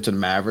traded him to the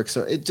Mavericks.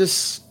 So it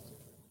just,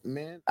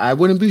 man, I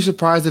wouldn't be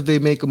surprised if they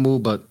make a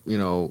move, but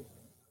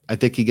I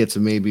think he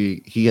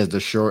has the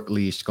short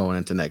leash going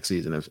into next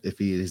season if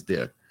he is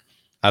there.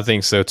 I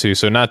think so too.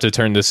 So not to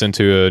turn this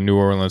into a New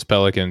Orleans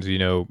Pelicans,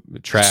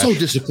 trash. So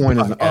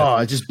disappointed.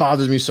 It just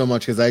bothers me so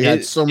much because I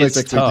had so much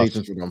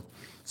expectations for them.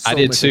 I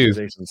did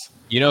too.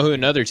 You know who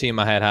another team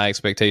I had high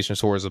expectations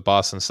for was the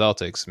Boston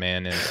Celtics,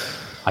 man. And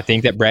I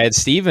think that Brad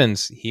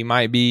Stevens, he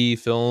might be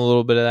feeling a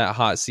little bit of that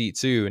hot seat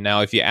too.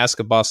 Now, if you ask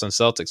a Boston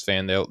Celtics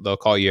fan, they'll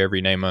call you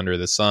every name under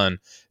the sun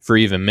for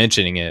even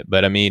mentioning it.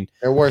 But I mean,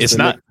 they're worse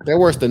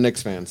than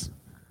Knicks fans.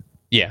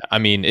 Yeah, I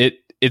mean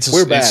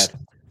we're bad.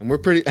 And we're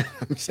pretty.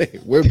 I'm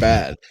saying we're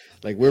bad.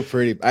 Like we're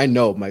pretty. I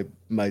know my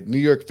New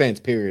York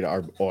fans, period,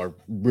 are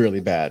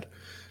really bad,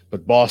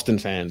 but Boston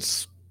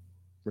fans,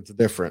 it's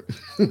different.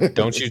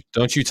 Don't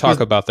you talk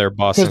about their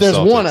Boston? Because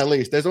there's Celtics. one at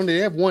least. They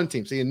have one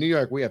team. See, in New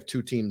York, we have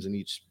two teams in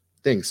each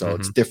thing, so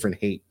it's different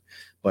hate.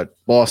 But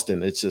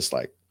Boston, it's just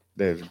like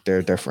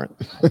they're different.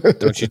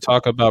 Don't you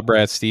talk about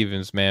Brad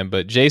Stevens, man?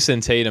 But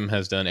Jason Tatum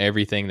has done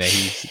everything that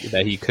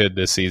he could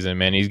this season,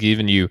 man. He's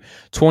given you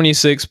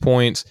 26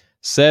 points.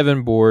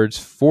 7 boards,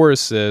 4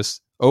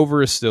 assists,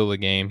 over a steal a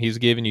game. He's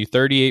given you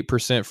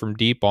 38% from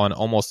deep on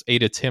almost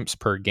 8 attempts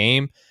per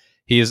game.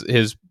 His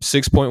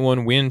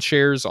 6.1 win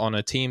shares on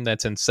a team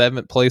that's in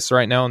 7th place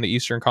right now in the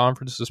Eastern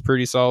Conference is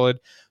pretty solid.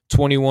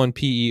 21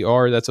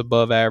 PER, that's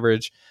above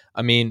average.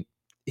 I mean,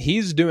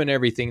 he's doing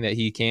everything that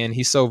he can.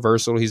 He's so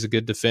versatile. He's a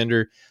good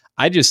defender.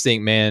 I just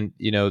think, man,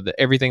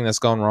 everything that's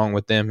gone wrong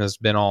with them has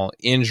been all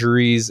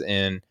injuries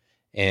and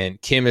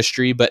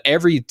chemistry, but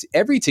every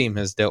team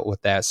has dealt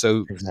with that.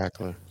 So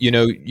exactly,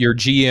 your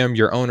GM,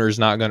 your owner is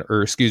not going to,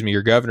 or excuse me,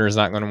 your governor is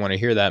not going to want to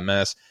hear that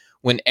mess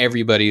when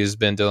everybody has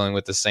been dealing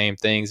with the same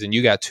things. And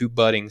you got 2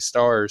 budding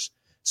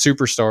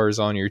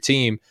superstars on your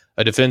team,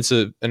 an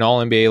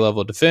all NBA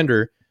level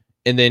defender,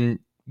 and then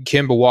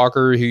Kemba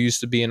Walker, who used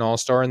to be an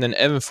all-star, and then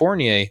Evan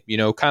Fournier,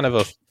 kind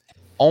of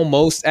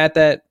almost at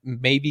that,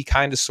 maybe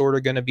kind of sort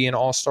of going to be an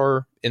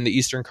all-star in the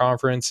Eastern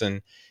Conference.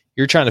 And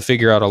you're trying to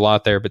figure out a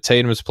lot there, but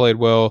Tatum has played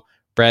well.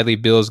 Bradley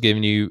Beal's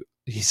giving you,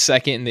 he's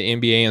second in the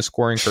NBA in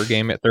scoring per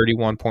game at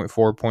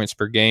 31.4 points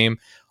per game,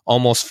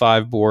 almost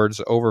 5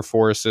 boards, over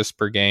 4 assists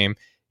per game,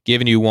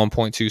 giving you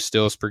 1.2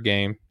 steals per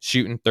game,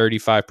 shooting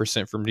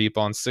 35% from deep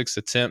on 6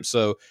 attempts.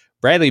 So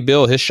Bradley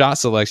Beal, his shot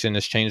selection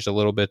has changed a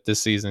little bit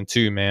this season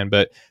too, man.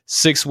 But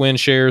 6 win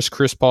shares.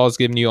 Chris Paul's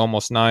giving you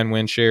almost 9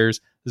 win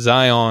shares.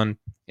 Zion,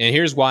 and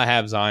here's why I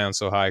have Zion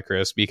so high,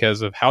 Chris,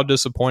 because of how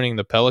disappointing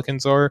the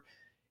Pelicans are.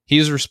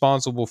 He's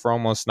responsible for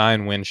almost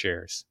 9 win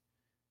shares.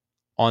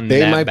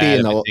 They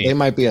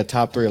might be a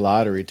top 3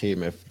 lottery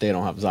team if they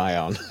don't have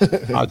Zion.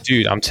 Oh,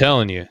 dude, I'm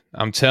telling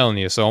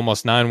you. So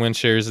almost 9 win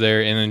shares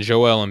there. And then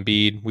Joel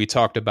Embiid, we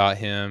talked about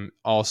him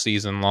all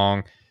season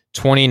long.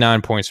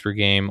 29 points per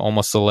game,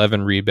 almost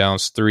 11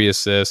 rebounds, 3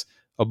 assists,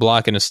 a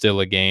block and a steal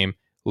a game,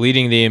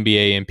 leading the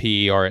NBA in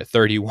PER at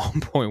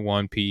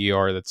 31.1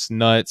 PER. That's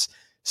nuts.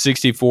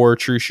 64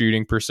 true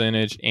shooting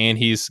percentage, and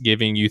he's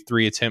giving you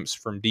 3 attempts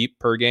from deep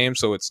per game,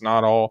 so it's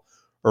not all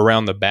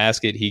around the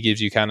basket. He gives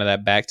you kind of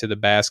that back to the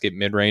basket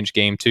mid-range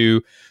game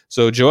too.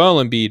 So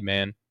Joel Embiid,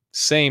 man,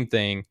 same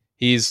thing.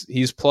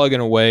 He's plugging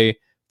away.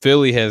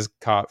 Philly has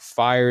caught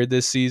fire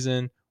this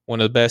season. One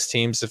of the best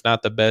teams, if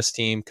not the best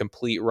team,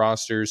 complete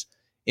rosters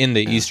in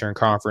the Eastern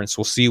Conference.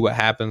 We'll see what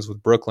happens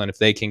with Brooklyn if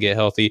they can get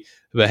healthy.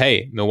 But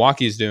hey,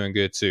 Milwaukee's doing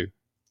good too.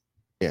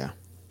 Yeah.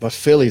 But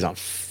Philly's on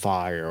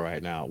fire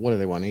right now. What do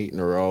they want? 8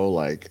 in a row?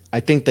 Like, I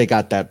think they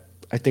got that.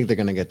 I think they're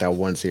going to get that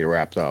 1 seed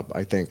wrapped up.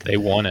 I think they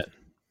want it.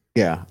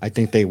 Yeah, I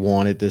think they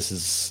want it.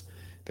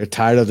 They're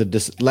tired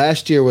of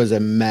last year was a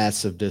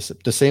massive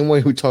disappointment. The same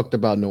way we talked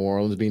about New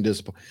Orleans being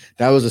disappointed.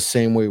 That was the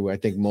same way I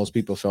think most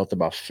people felt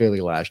about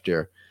Philly last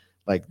year.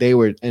 Like they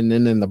were, and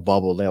then in the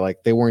bubble,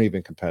 they weren't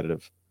even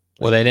competitive.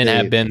 Well, they didn't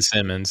have Ben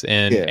Simmons,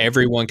 and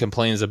everyone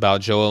complains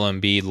about Joel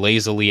Embiid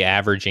lazily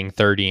averaging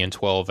 30 and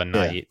 12 a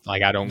night.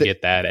 Like, I don't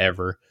get that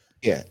ever.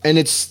 Yeah, and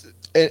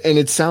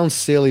it sounds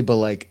silly, but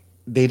like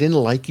they didn't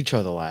like each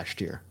other last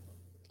year.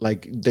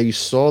 Like they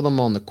saw them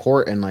on the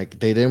court, and like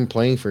they didn't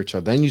playing for each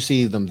other. Then you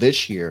see them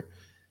this year,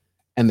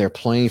 and they're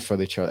playing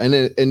for each other. And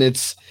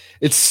it's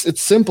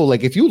simple.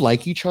 Like if you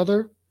like each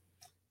other,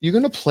 you're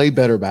gonna play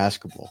better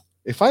basketball.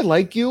 If I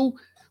like you,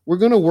 we're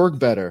gonna work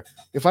better.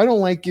 If I don't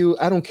like you,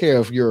 I don't care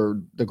if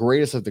you're the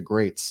greatest of the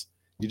greats.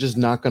 You're just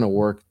not gonna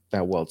work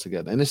that well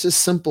together. And it's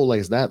just simple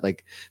like that.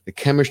 Like the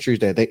chemistry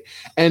that they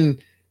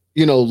and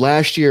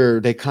last year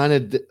they kind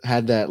of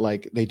had that,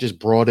 like they just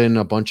brought in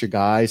a bunch of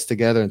guys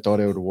together and thought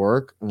it would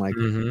work. And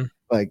Mm-hmm.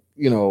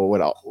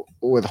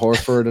 with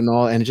Horford and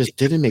all, and it just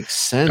didn't make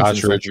sense. And Josh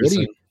it's like, what do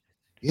Richardson you?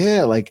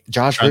 Yeah, like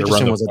Josh trying to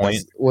run Richardson the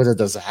point. was a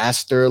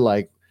disaster.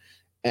 Like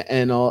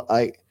and all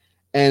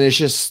and it's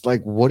just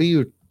like, what are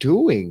you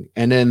doing?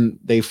 And then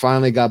they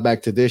finally got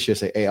back to this year,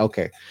 say, hey,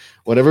 okay,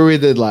 whatever we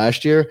did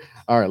last year,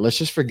 all right, let's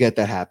just forget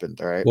that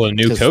happened. All right. Well, a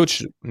new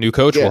coach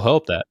Yeah, will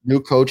help that. new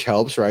coach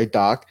helps, right,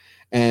 Doc?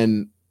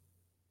 And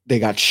they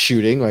got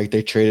shooting, like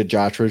they traded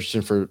Josh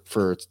Richardson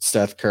for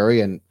Seth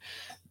Curry, and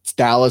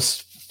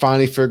Dallas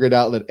finally figured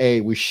out that,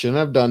 hey, we shouldn't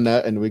have done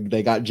that, and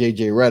they got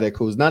JJ Redick,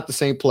 who's not the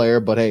same player,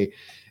 but hey,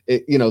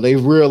 they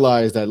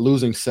realized that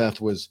losing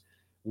Seth was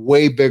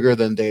way bigger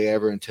than they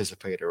ever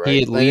anticipated, right?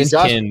 He at least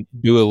can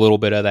do a little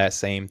bit of that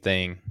same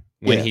thing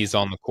when he's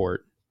on the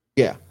court.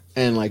 Yeah,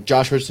 and like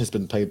Josh Richardson's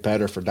been played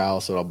better for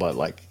Dallas at all, but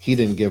like he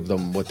didn't give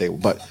them but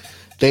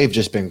they've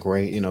just been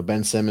great.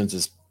 Ben Simmons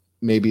is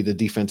maybe the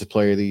defensive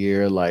player of the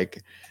year.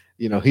 Like,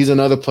 he's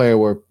another player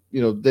where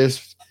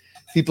there's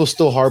people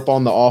still harp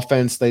on the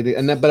offense but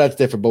that's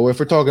different. But if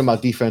we're talking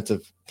about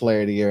defensive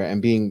player of the year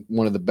and being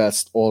one of the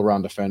best all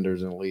around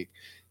defenders in the league,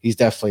 he's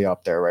definitely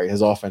up there, right?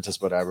 His offense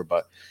is whatever,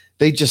 but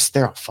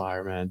they're on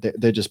fire, man.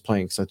 They're just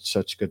playing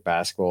such good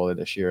basketball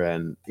this year,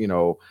 and we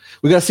got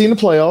to see in the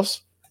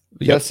playoffs.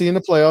 You got to see in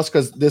the playoffs,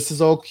 because this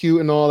is all cute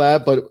and all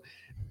that, but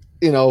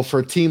for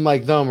a team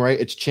like them, right?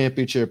 It's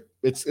championship.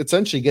 It's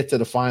essentially get to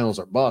the finals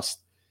or bust,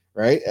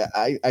 right?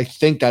 I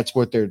think that's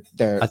what they're.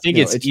 I think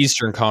it's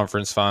Eastern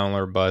Conference final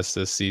or bust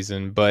this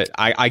season, but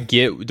I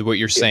get what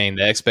you're saying.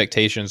 The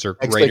expectations are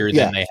greater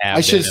than they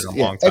have been in a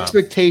long time.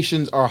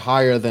 Expectations are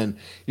higher than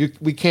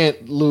we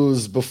can't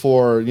lose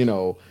before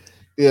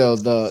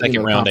the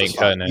second round ain't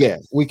cutting it. Yeah,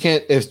 we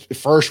can't. If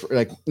first,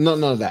 like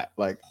none of that.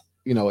 Like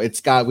we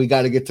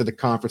got to get to the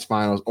conference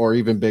finals, or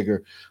even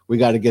bigger, we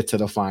got to get to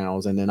the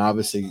finals. And then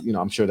obviously,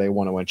 I'm sure they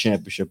want to win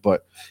championship,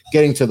 but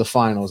getting to the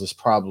finals is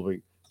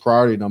probably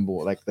priority number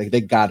one. Like they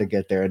got to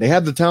get there. They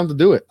have the talent to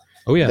do it.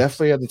 Oh yeah,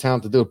 definitely have the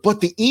talent to do it.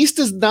 But the East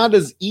is not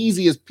as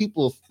easy as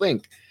people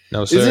think.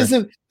 No, sir.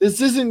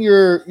 This isn't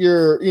your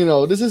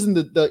this isn't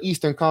the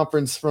Eastern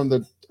Conference from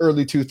the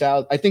early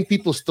 2000s. I think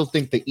people still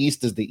think the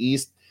East is the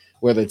East,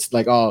 whether it's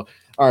like, oh,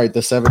 all right, the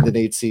 7th and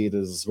 8th seed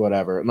is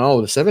whatever.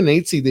 No, the 7th and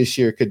 8th seed this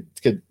year could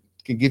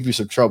give you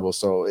some trouble.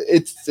 So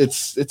it's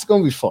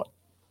going to be fun.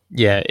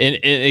 Yeah, and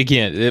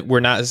again, we're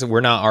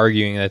not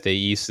arguing that the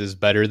East is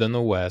better than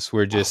the West.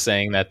 We're just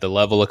saying that the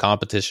level of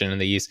competition in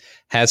the East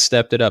has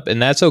stepped it up, and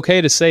that's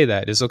okay to say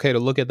that. It's okay to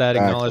look at that,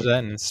 acknowledge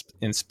that,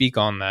 and speak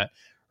on that,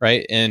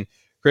 right? And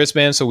Chris,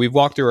 man, so we've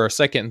walked through our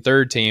second and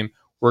third team.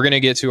 We're going to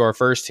get to our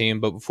first team,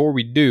 but before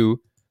we do,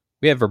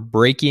 we have a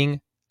breaking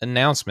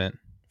announcement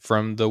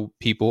from the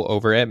people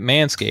over at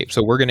Manscaped.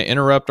 So we're going to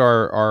interrupt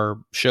our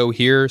show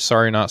here.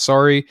 Sorry, not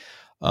sorry.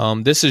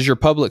 This is your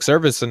public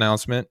service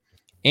announcement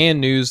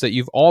and news that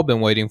you've all been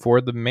waiting for.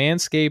 The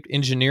Manscaped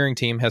engineering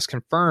team has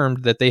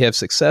confirmed that they have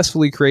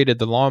successfully created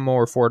the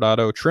Lawnmower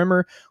 4.0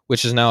 trimmer,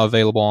 which is now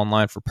available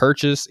online for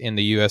purchase in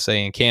the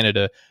USA and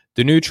Canada.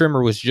 The new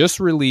trimmer was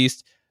just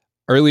released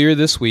earlier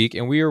this week,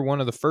 and we are one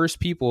of the first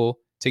people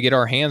to get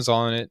our hands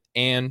on it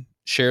and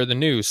share the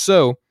news.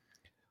 So,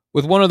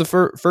 with one of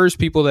the first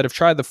people that have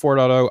tried the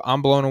 4.0,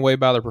 I'm blown away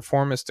by the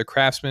performance, the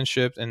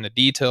craftsmanship, and the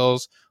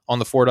details on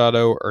the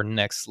 4.0 are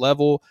next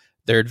level.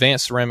 Their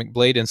advanced ceramic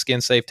blade and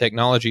skin-safe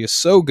technology is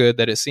so good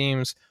that it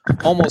seems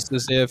almost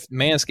as if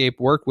Manscaped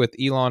worked with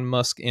Elon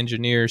Musk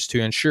engineers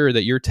to ensure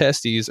that your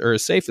testes are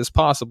as safe as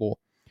possible,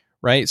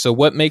 right? So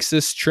what makes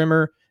this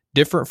trimmer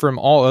different from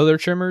all other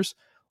trimmers?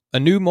 A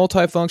new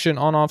multifunction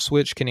on-off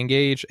switch can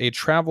engage a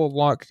travel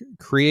lock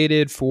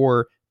created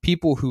for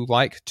people who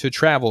like to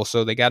travel.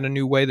 So they got a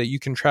new way that you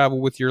can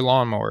travel with your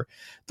lawnmower.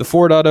 The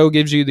 4.0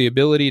 gives you the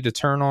ability to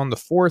turn on the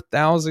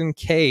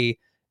 4000K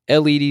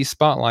LED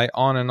spotlight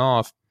on and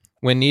off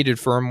when needed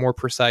for a more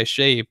precise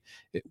shave.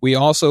 We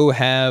also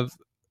have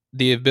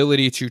the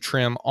ability to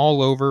trim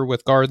all over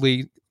with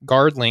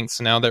guard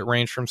lengths now that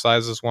range from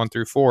sizes 1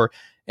 through 4.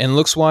 And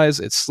looks-wise,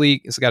 it's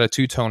sleek. It's got a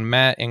two-tone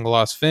matte and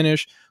gloss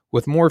finish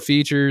with more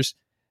features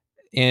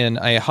in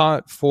a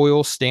hot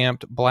foil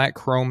stamped black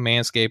chrome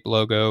Manscaped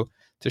logo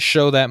to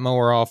show that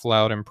mower off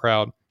loud and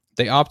proud.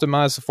 They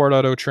optimized the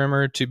 4.0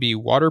 trimmer to be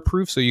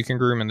waterproof so you can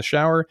groom in the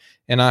shower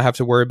and not have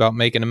to worry about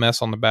making a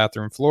mess on the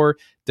bathroom floor.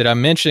 Did I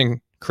mention,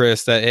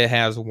 Chris, that it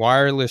has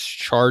wireless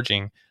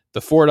charging? The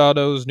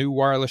 4.0's new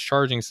wireless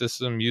charging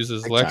system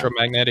uses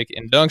electromagnetic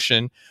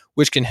induction,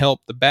 which can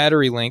help the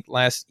battery length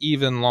last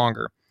even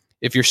longer.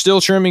 If you're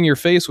still trimming your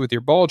face with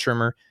your ball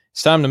trimmer,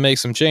 it's time to make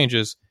some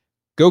changes.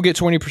 Go get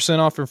 20%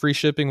 off and free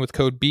shipping with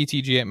code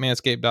BTG at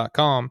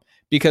manscaped.com,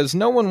 because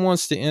no one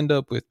wants to end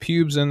up with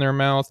pubes in their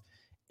mouth,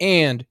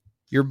 and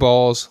your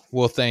balls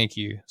will thank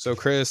you. So,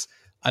 Chris,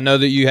 I know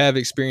that you have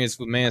experience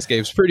with Manscaped.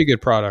 It's a pretty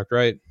good product,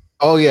 right?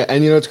 Oh yeah,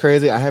 and you know what's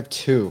crazy? I have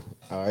two.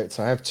 All right,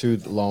 so I have two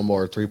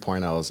lawnmower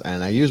 3.0s,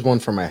 and I use one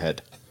for my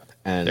head,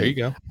 There you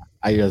and go.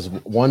 I use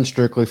one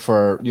strictly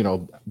for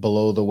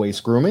below the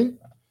waist grooming,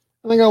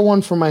 and I got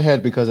one for my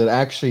head because it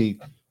actually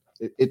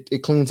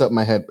it cleans up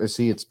my head.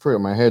 See, it's pretty.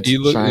 My head's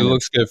It shining.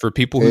 looks good for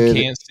people who It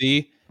can't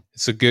see.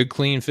 It's a good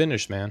clean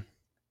finish, man.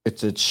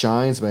 it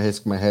shines.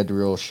 My head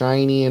real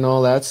shiny and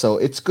all that. So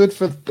it's good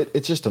for.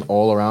 It's just an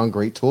all around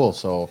great tool.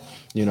 So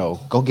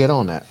go get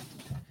on that.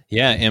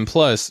 Yeah, and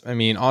plus, I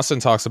mean, Austin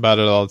talks about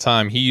it all the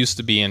time. He used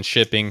to be in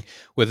shipping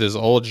with his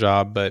old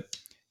job, but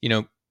you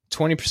know,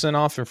 20%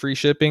 off and free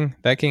shipping,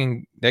 that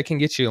can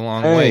get you a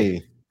long way.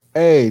 Hey,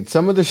 hey,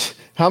 some of this.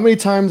 How many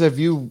times have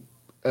you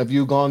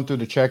gone through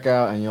the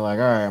checkout and you're like,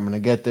 all right, I'm gonna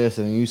get this,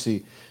 and you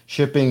see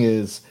shipping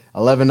is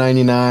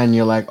 11.99.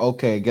 You're like,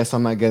 okay, guess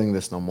I'm not getting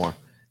this no more.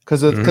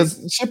 Mhm.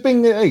 Because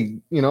shipping, hey,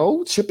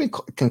 shipping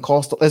can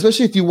cost,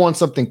 especially if you want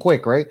something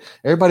quick, right?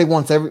 Everybody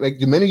wants like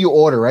the minute you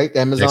order, right? Next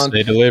Amazon, day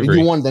you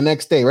delivery. want the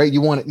next day, right?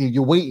 You want it,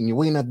 you're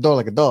waiting at the door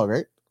like a dog,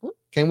 right?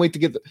 Can't wait to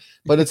get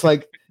but it's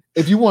like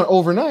if you want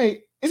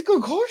overnight, it's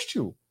gonna cost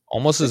you.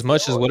 Almost as It's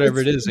much as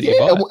whatever it's it is that you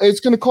yeah, bought. it's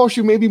going to cost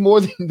you maybe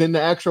more than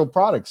the actual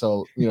product.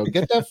 So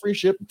get that free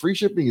ship. Free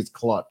shipping is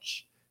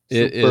clutch,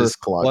 It super is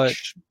clutch.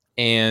 clutch.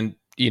 And,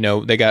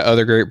 they got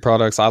other great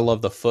products. I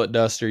love the foot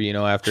duster,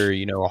 after,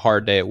 a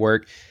hard day at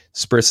work.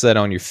 Spritz that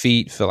on your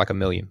feet, feel like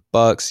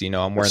 $1,000,000.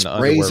 I'm The wearing the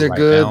sprays underwear are right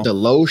good. now. The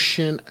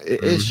lotion,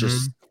 it's Hmm.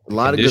 just a The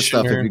lot of good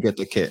stuff if conditioner. you get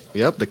the kit.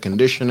 Yep, the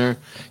conditioner.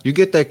 You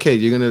get that kit,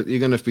 you're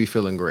gonna be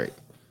feeling great.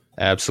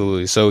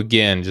 Absolutely. So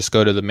again, just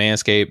go to the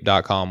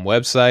manscaped.com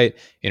website,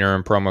 enter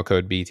in promo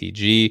code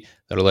BTG.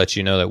 That'll let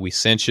you know that we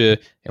sent you.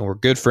 And we're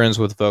good friends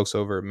with folks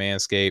over at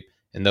Manscaped,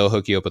 and they'll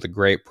hook you up with a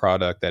great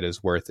product that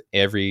is worth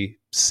every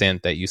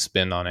cent that you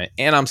spend on it.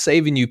 And I'm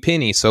saving you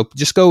pennies. So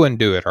just go and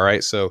do it. All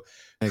right. So,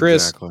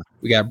 Chris, Exactly.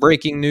 we got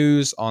breaking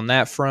news on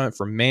that front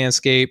from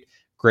Manscaped.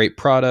 Great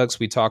products.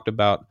 We talked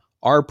about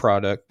our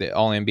product, the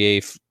All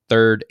NBA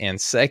third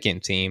and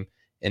second team.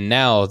 And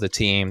now the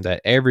team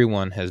that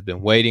everyone has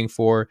been waiting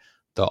for,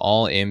 the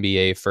All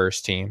NBA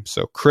first team.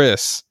 So,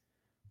 Chris,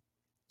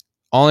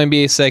 All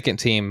NBA second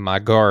team, my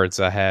guards,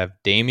 I have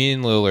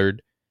Damian Lillard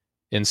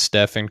and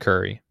Stephen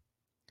Curry.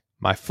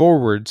 My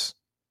forwards,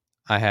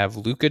 I have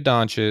Luka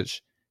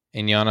Doncic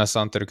and Giannis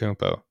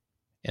Antetokounmpo.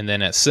 And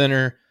then at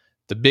center,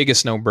 the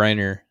biggest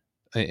no-brainer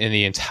in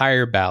the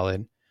entire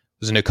ballot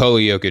was Nikola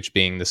Jokic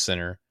being the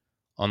center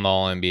on the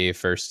All NBA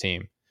first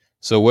team.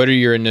 So, what are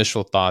your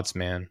initial thoughts,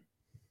 man?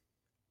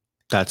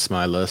 That's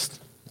my list.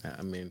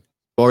 I mean,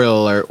 spoiler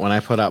alert, when I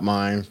put out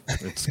mine,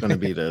 it's gonna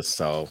be this.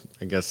 So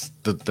I guess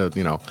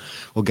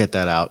we'll get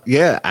that out.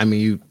 Yeah, I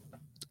mean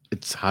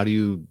it's how do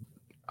you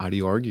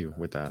argue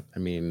with that? I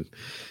mean,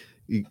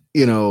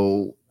 you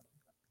know,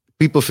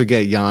 people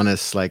forget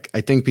Giannis. Like,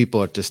 I think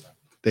people are just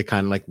they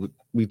kind of like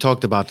we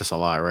talked about this a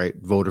lot, right?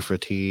 Voter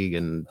fatigue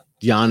and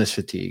Giannis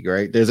fatigue,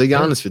 right? There's a Sure.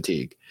 Giannis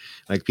fatigue.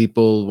 Like,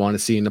 people want to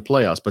see in the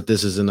playoffs, but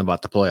this isn't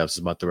about the playoffs. It's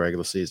about the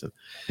regular season.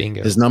 His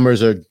Bingo.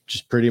 numbers are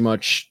just pretty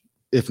much,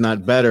 if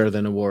not better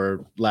than they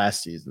were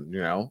last season,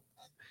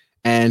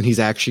 and he's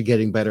actually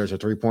getting better as a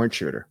 3-point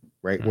shooter,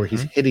 right? Where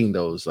he's Mm-hmm. hitting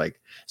those, like,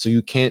 so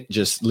you can't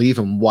just leave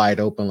him wide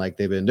open like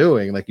they've been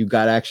doing. Like, you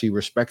got to actually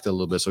respect it a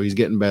little bit. So he's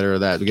getting better at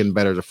that. He's getting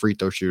better as a free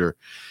throw shooter.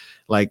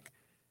 Like,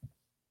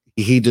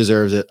 he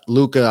deserves it.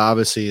 Luka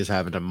obviously is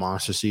having a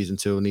monster season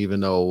too, and even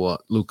though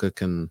Luka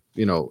can,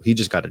 he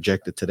just got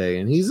ejected today,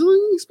 and he's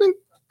been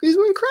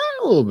crying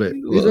a little bit.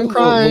 He's been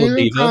crying. Little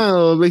He's been diva. crying a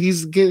little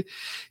bit.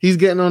 He's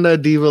getting on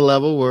that diva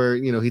level where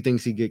he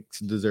thinks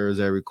deserves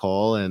every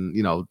call, and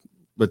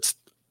but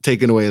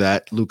taking away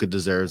that Luka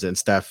deserves it. And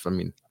Steph, I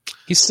mean,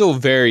 He's still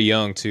very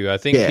young too. I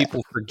think yeah,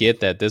 people forget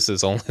that this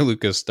is only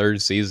Luka's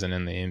third season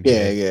in the yeah,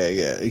 NBA. yeah,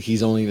 yeah.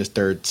 He's only in his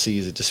third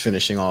season, just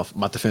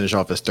about to finish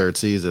off his third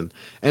season,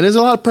 and there's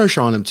a lot of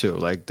pressure on him too.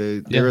 Like,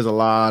 there Yeah. is a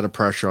lot of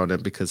pressure on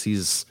him because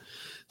he's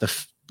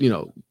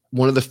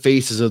one of the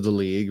faces of the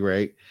league,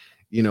 right?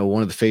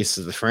 One of the faces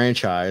of the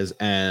franchise,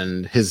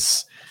 and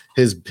his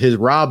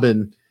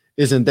Robin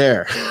isn't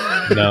there.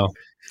 No.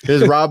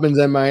 His Robin's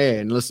MIA,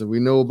 and listen, we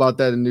know about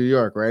that in New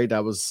York, right?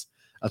 That was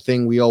a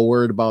thing we all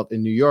worried about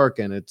in New York,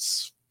 and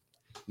it's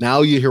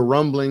now you hear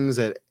rumblings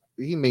that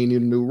he may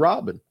need a new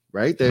Robin,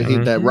 right? That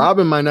Mm-hmm.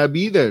 Robin might not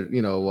be there.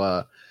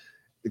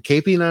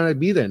 KP might not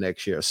be there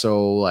next year.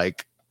 So,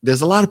 like,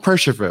 there's a lot of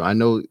pressure for him. I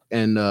know,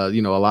 and a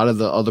lot of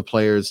the other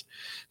players,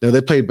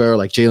 they played better.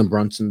 Like Jalen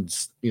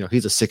Brunson's,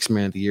 he's a 6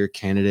 man of the year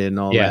candidate and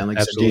all that. Yeah, And like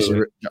I said,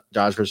 absolutely.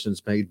 Josh Richardson's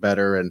played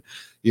better, and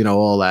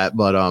all that.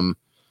 But a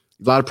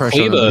lot of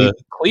pressure on him. But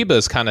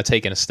Kleba's kind of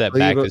taken a step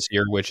back he, this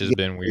year, which has yeah,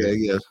 been yeah,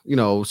 weird.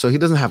 yeah. So he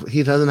doesn't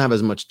have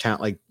as much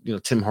talent. Like,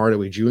 Tim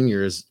Hardaway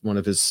Jr. is one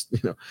of his,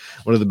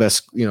 one of the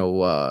best.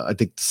 I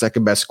think the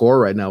second best scorer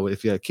right now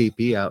if you have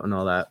KP out and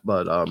all that.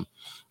 But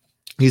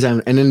he's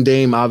having, and then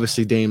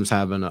Dame's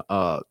having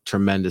a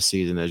tremendous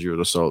season as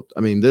usual. So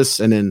I mean,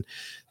 and then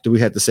do we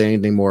have to say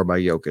anything more about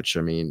Jokic?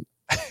 I mean,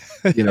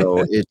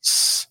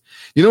 it's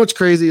what's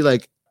crazy,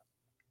 like.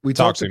 we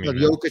Talk talked to me,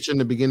 about man. Jokic in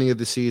the beginning of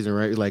the season,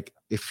 right? Like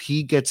if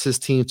he gets his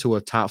team to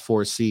a top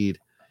 4 seed,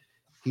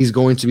 he's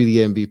going to be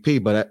the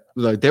MVP. But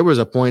like there was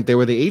a point they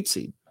were the 8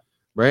 seed,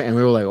 right? And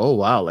we were like, oh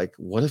wow, like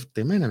what if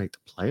they might not make the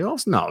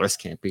playoffs? No, this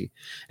can't be.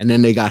 And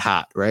then they got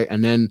hot, right?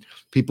 And then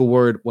people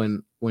worried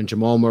when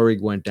Jamal Murray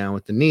went down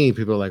with the knee,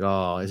 people were like,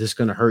 oh, is this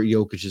going to hurt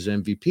Jokic's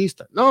MVP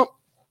stuff? No,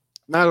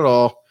 not at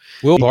all.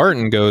 Will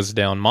Barton goes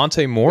down.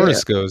 Monte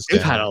Morris goes They've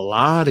down. had a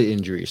lot of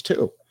injuries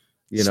too.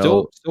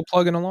 Still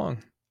plugging along.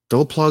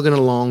 Still plugging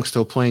along,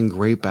 still playing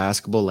great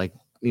basketball. Like,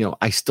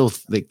 I still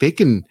think they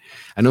can.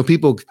 I know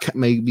people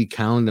may be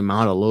counting them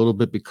out a little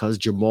bit because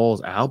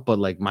Jamal's out, but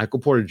like Michael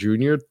Porter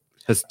Jr.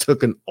 has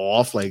taken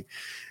off. Like,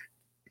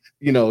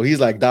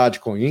 he's like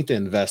Dogecoin. You need to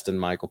invest in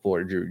Michael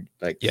Porter Jr.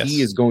 Like,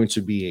 he is going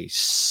to be a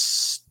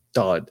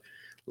stud.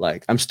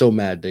 Like, I'm still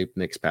mad the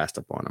Knicks passed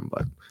up on him,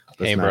 but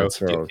hey, bro.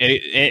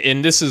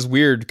 And this is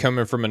weird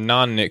coming from a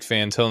non-Knick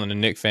fan telling a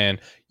Knick fan,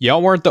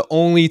 y'all weren't the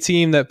only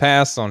team that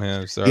passed on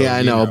him. So yeah,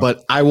 I know,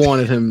 but I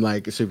wanted him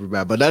like super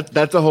bad. But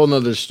that's a whole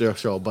nother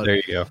show. But there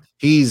you go.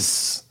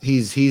 He's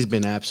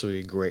been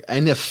absolutely great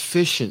and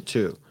efficient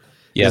too.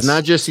 Yes, it's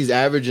not just he's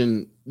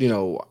averaging,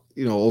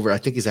 over. I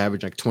think he's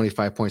averaging like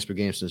 25 points per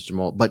game since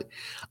Jamal, but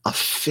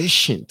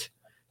efficient,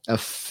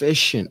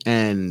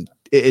 and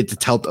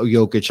it's helped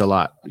Jokic a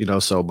lot.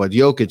 So but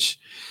Jokic.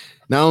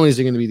 Not only is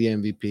he going to be the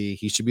MVP,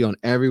 he should be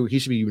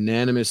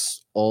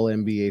unanimous All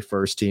NBA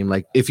first team.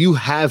 Like if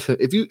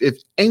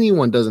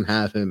anyone doesn't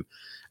have him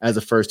as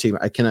a first team,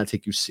 I cannot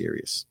take you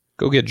serious.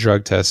 Go get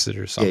drug tested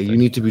or something. Yeah, you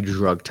need to be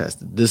drug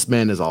tested. This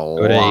man is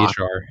go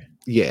to HR.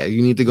 Yeah,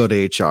 you need to go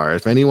to HR.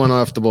 If anyone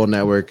off the Ball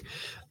Network,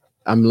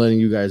 I'm letting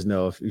you guys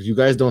know if you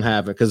guys don't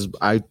have it, because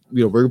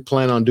we're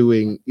planning on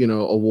doing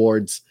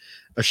awards,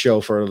 a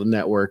show for the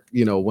network.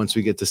 Once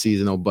we get to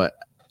seasonal, but.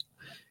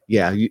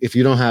 Yeah, if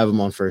you don't have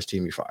him on first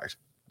team, you're fired.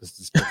 I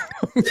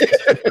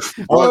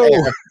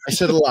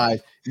said it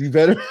live. You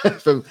better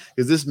have him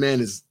because this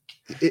man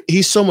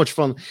he's so much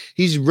fun.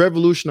 He's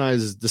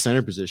revolutionized the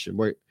center position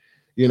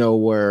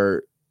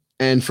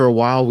and for a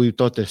while we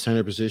thought the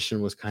center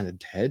position was kind of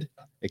dead.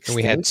 And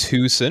we had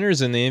 2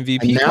 centers in the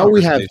MVP. And now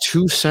we have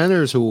 2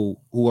 centers who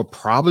are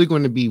probably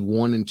going to be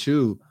 1 and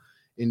 2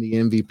 in the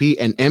MVP.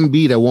 And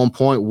Embiid at one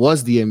point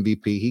was the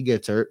MVP. He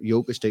gets hurt.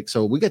 Jokic takes.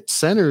 So we got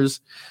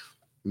centers.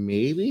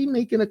 Maybe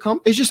making a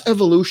it's just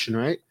evolution,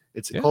 right?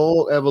 It's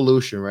called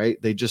evolution, right?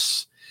 They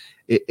just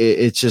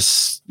it's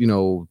just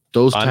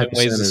those finding type of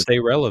ways centers. To stay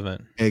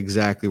relevant.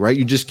 Exactly, right?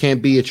 You just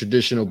can't be a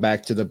traditional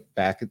back to the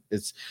back.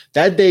 It's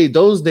that day,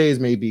 those days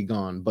may be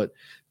gone, but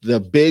the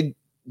big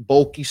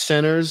bulky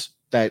centers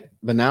but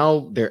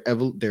now they're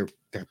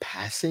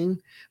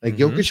passing. Like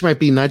Jokic might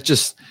be not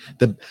just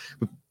the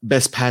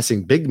best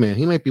passing big man,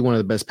 he might be one of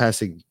the best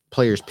passing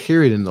players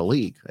period in the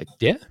league. Like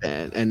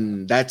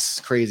and that's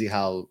crazy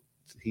how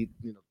he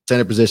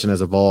center position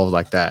has evolved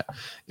like that.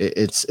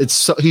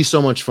 He's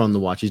so much fun to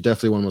watch. He's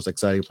definitely one of the most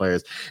exciting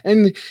players,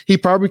 and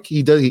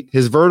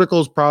his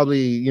vertical is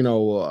probably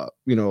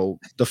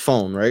the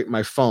phone, right?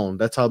 My phone.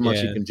 That's how much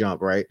he can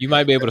jump, right? You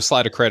might be able to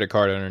slide a credit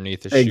card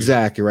underneath the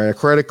exactly right. A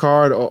credit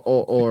card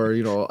or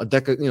a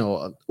deck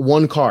of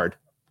one card.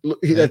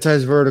 That's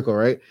his vertical,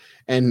 right?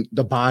 And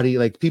the body,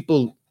 like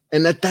people.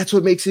 And that's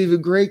what makes it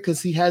even great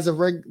because he has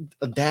a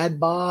dad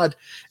bod.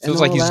 Feels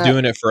like he's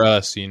doing it for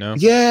us,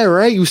 Yeah,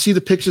 right. You see the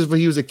pictures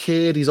when he was a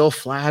kid. He's all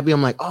flabby.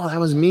 I'm like, oh,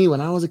 that was me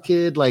when I was a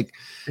kid. Like,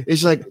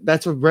 it's like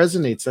that's what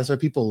resonates. That's why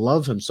people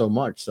love him so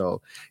much.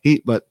 So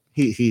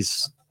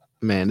he's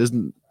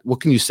man.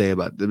 What can you say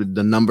about the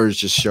numbers?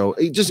 Just show.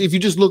 If you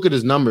just look at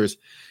his numbers,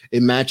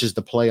 it matches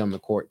the play on the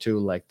court too.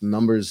 Like the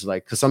numbers,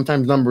 because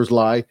sometimes numbers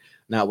lie.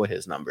 Not with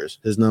his numbers.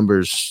 His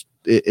numbers.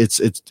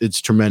 It's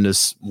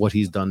tremendous what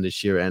he's done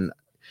this year, and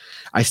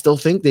I still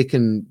think they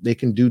can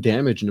do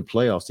damage in the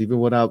playoffs even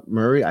without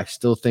Murray. I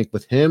still think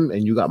with him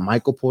and you got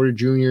Michael Porter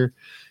Jr.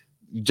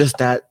 Just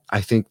that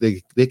I think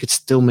they could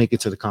still make it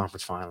to the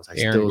conference finals.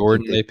 Aaron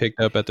Gordon they picked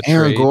up at the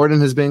Aaron trade.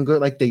 Gordon has been good.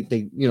 Like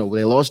they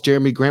lost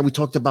Jeremy Grant. We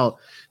talked about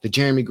the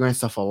Jeremy Grant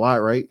stuff a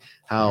lot, right?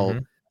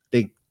 How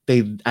they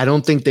I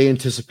don't think they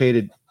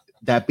anticipated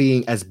that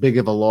being as big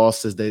of a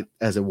loss as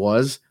it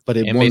was, but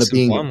it wound up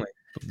being.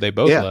 They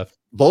both left.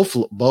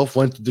 Both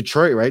went to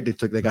Detroit, right?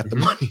 They got the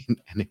money and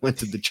they went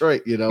to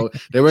Detroit.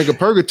 They were in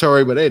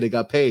purgatory, but hey, they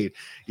got paid.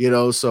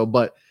 So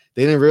but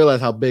they didn't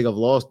realize how big of a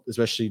loss,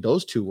 especially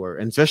those two were,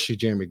 and especially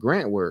Jeremy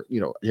Grant were.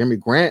 Jeremy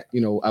Grant,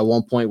 at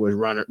one point was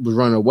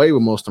running away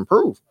with Most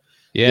Improved.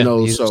 Yeah,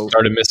 he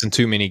started missing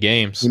too many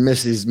games.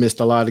 He's missed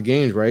a lot of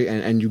games, right?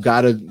 And you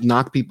got to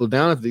knock people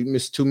down if they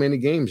miss too many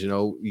games.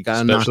 You got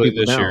to knock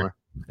people down,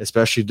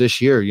 especially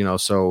this year.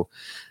 So,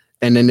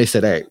 and then they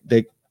said, hey,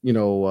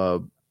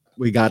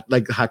 we got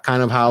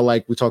how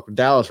we talked with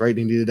Dallas, right?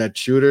 They needed that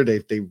shooter.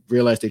 They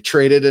realized they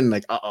traded and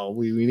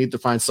we need to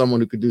find someone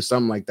who could do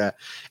something like that.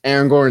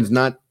 Aaron Gordon's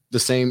not the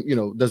same,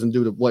 doesn't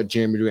do what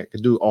Jeremy Grant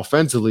could do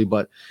offensively,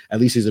 but at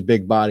least he's a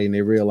big body and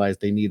they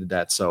realized they needed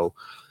that. So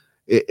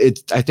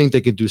I think they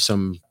could do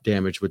some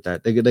damage with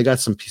that. They got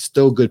some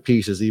still good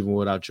pieces even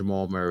without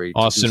Jamal Murray.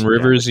 Austin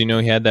Rivers, he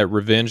had that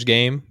revenge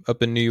game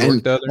up in New York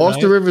and the other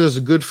Austin night. Rivers is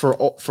good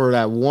for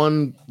that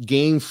one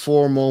game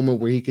 4 moment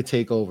where he could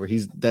take over.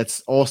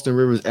 That's Austin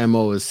Rivers'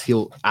 MO is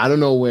out of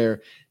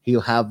nowhere he'll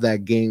have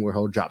that game where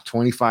he'll drop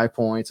 25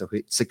 points or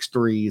hit 6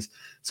 threes.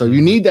 So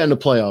you need that in the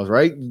playoffs,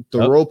 right? The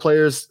role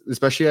players,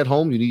 especially at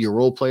home, you need your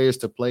role players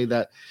to play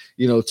that,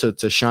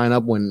 to shine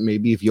up when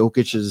maybe if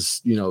Jokic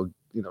is,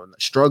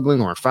 struggling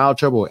or in foul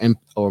trouble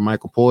or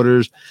Michael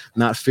Porter's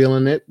not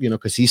feeling it,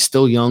 because he's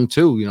still young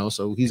too,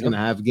 so he's going to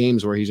have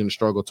games where he's going to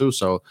struggle too.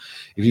 So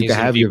if you can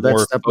have your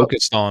vets step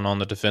focused on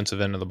the defensive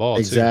end of the ball,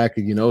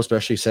 exactly, too.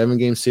 Especially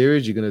 7-game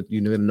series, you're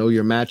gonna know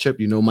your matchup,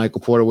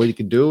 Michael Porter what he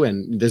can do,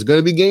 and there's going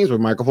to be games where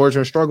Michael Porter's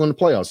going to struggle in the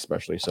playoffs,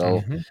 especially.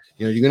 So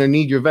you're going to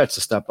need your vets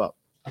to step up.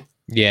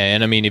 Yeah,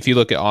 and I mean, if you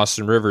look at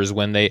Austin Rivers,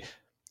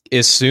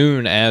 as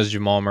soon as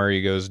Jamal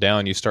Murray goes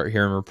down, you start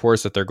hearing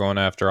reports that they're going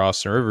after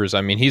Austin Rivers.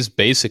 I mean, he's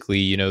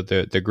basically,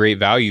 the great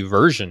value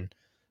version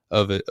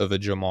of a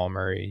Jamal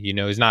Murray.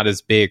 He's not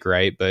as big,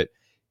 right? But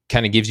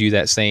kind of gives you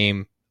that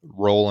same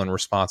role and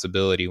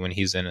responsibility when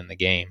he's in the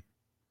game.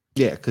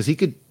 Yeah, because he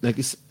could,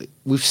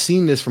 we've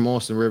seen this from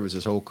Austin Rivers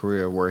his whole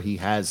career where he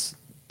has,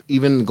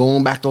 even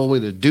going back all the way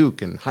to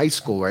Duke and high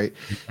school, right?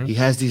 He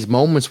has these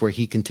moments where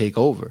he can take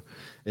over.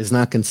 It's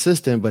not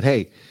consistent, but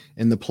hey,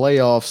 in the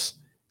playoffs,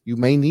 you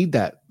may need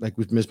that, like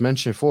we just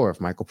mentioned before. If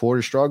Michael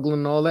Porter's struggling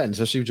and all that, and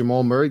especially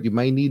Jamal Murray, you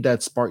may need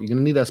that spark. You're going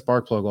to need that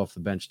spark plug off the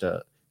bench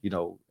to,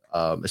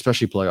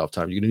 especially playoff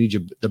time. You're going to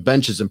need the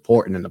bench is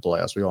important in the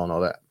playoffs. We all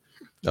know that.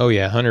 Oh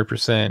yeah,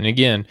 100%. And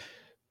again,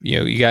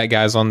 you got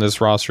guys on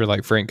this roster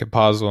like Frank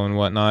Capazzo and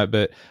whatnot,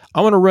 but I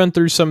want to run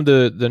through some of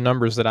the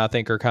numbers that I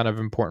think are kind of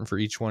important for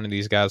each one of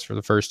these guys for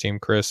the first team,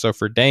 Chris. So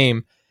for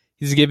Dame,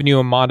 he's giving you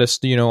a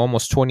modest,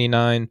 almost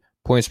 29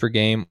 points per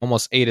game,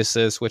 almost 8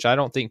 assists, which I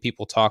don't think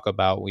people talk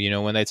about.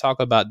 When they talk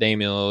about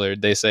Damian Lillard,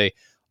 they say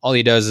all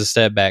he does is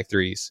step back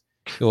threes.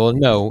 Well,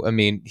 no, I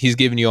mean, he's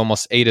giving you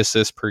almost 8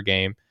 assists per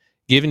game,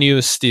 giving you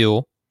a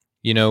steal.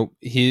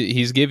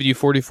 He's giving you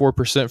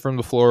 44% from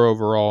the floor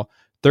overall,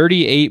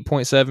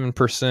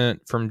 38.7%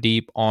 from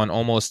deep on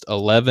almost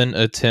 11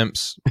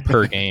 attempts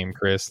per game,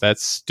 Chris.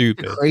 That's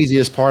stupid. The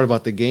craziest part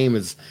about the game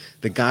is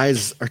the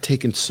guys are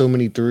taking so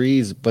many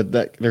threes, but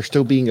they're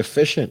still being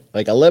efficient.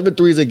 Like 11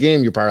 threes a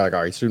game, you're probably like,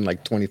 all right, he's shooting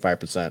like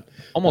 25%.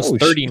 Almost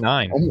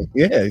 39.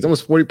 Yeah, he's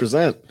almost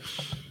 40%.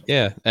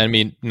 Yeah, I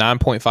mean,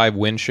 9.5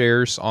 win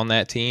shares on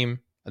that team.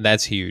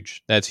 That's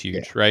huge. That's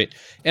huge, right?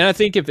 And I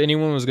think if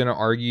anyone was going to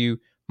argue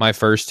my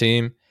first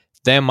team,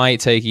 they might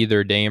take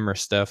either Dame or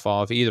Steph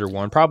off, either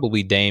one.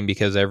 Probably Dame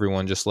because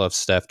everyone just loves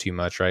Steph too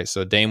much, right?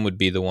 So Dame would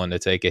be the one to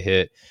take a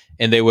hit.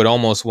 And they would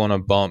almost want to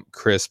bump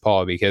Chris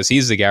Paul because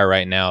he's the guy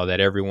right now that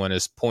everyone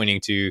is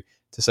pointing to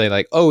say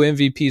like, oh,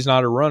 MVP is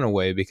not a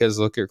runaway because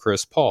look at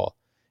Chris Paul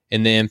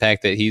and the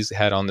impact that he's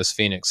had on this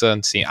Phoenix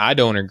Suns team. I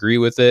don't agree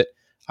with it.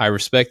 I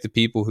respect the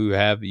people who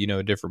have,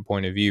 a different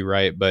point of view,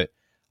 right? But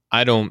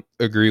I don't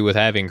agree with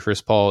having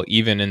Chris Paul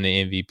even in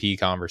the MVP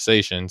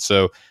conversation.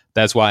 So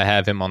that's why I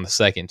have him on the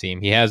second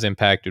team. He has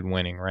impacted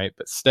winning, right?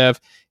 But Steph,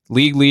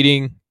 league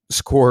leading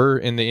scorer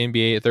in the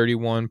NBA at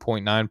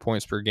 31.9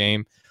 points per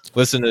game.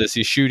 Listen to this.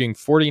 He's shooting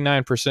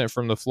 49%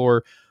 from the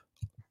floor,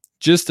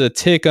 just a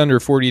tick under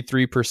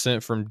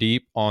 43% from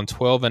deep on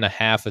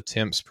 12.5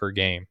 attempts per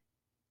game.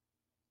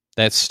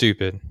 That's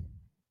stupid.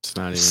 It's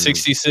not even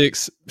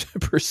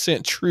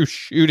 66% true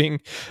shooting,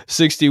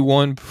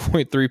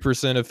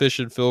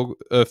 61.3%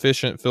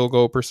 efficient field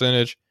goal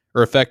percentage,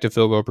 or effective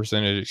field goal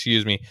percentage,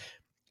 excuse me.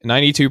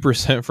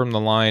 92% from the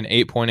line,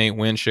 8.8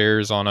 win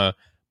shares on a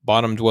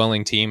bottom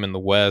dwelling team in the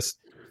West.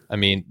 I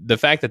mean, the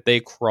fact that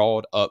they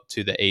crawled up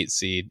to the 8th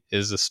seed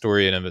is a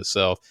story in of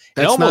itself.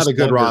 That's not a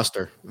good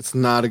roster. It's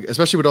not,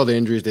 especially with all the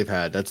injuries they've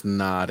had. That's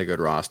not a good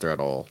roster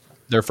at all.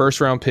 Their first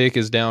round pick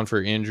is down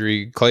for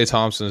injury. Klay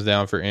Thompson's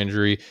down for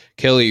injury.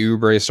 Kelly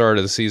Oubre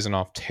started the season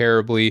off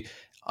terribly.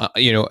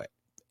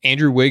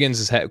 Andrew Wiggins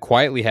is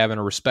quietly having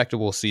a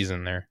respectable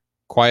season there.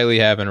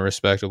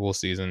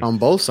 On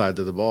both sides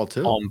of the ball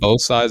too. On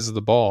both sides of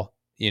the ball.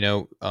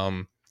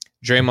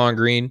 Draymond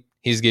Green,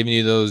 he's giving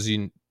you those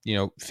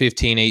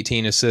 15,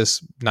 18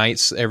 assists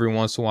nights every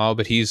once in a while,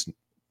 but he's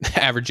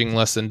averaging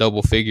less than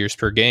double figures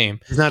per game.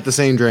 He's not the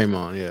same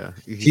Draymond, yeah.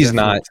 He's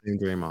not the same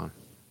Draymond.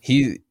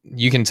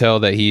 You can tell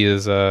that he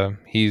is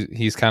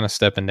he's kind of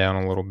stepping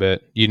down a little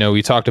bit.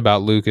 We talked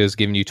about Luka's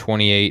giving you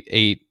 28,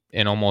 8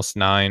 and almost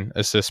 9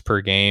 assists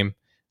per game.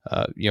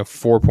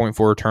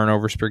 4.4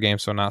 turnovers per game,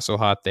 so not so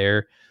hot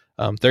there.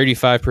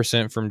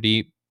 35% from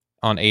deep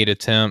on 8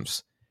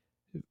 attempts,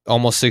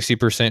 almost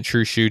 60%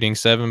 true shooting,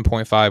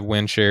 7.5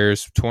 win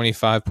shares,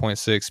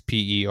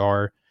 25.6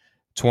 PER,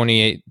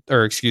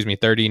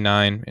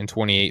 39 and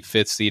 28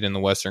 fifth seed in the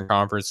Western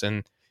Conference.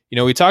 And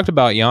we talked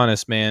about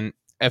Giannis, man.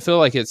 I feel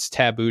like it's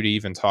taboo to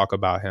even talk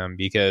about him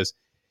because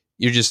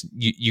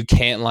you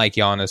can't like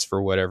Giannis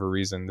for whatever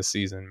reason this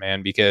season,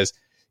 man, because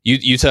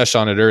you touched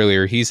on it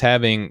earlier. He's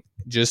having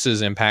just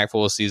as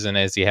impactful a season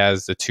as he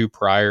has the 2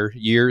 prior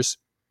years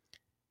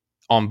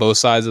on both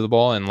sides of the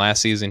ball. And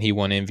last season, he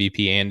won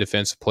MVP and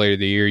Defensive Player of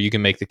the Year. You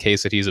can make the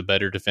case that he's a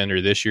better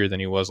defender this year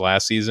than he was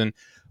last season.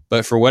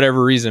 But for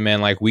whatever reason,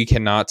 man, like we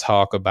cannot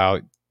talk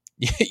about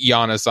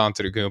Giannis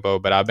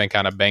Antetokounmpo, but I've been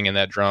kind of banging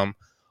that drum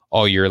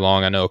all year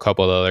long. I know a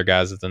couple of the other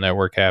guys at the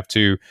network have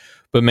too.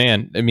 But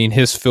man, I mean,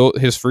 his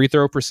free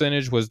throw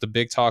percentage was the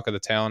big talk of the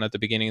town at the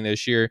beginning of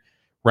this year.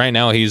 Right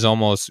now, he's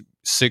almost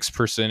 6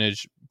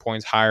 percentage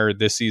points higher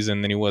this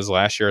season than he was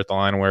last year at the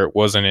line, where it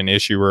wasn't an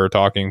issue or a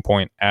talking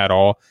point at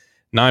all.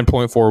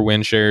 9.4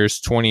 win shares,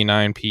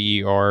 29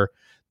 PER.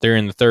 They're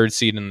in the 3rd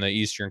seed in the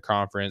Eastern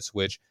Conference,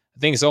 which I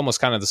think is almost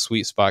kind of the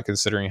sweet spot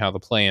considering how the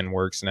play-in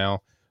works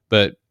now.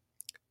 But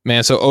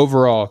man, so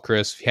overall,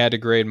 Chris, if you had to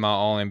grade my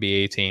All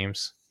NBA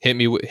teams, hit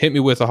me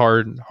with a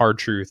hard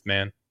truth,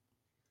 man.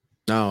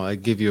 No, I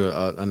give you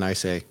a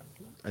nice A.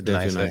 I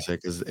definitely nice A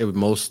because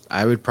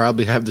I would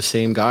probably have the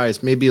same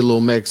guys, maybe a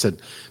little mix up,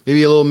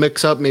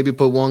 maybe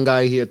put one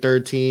guy here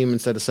 3rd team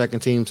instead of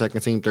second team,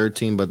 3rd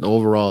team, but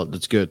overall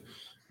it's good.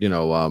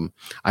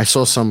 I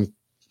saw some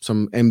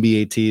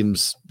NBA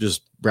teams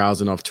just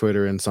browsing off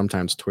Twitter, and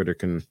sometimes Twitter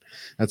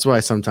that's why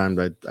sometimes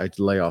I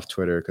lay off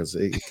Twitter because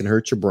it can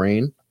hurt your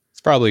brain.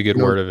 It's probably a good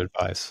word of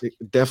advice.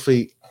 It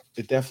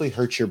definitely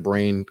hurts your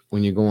brain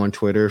when you go on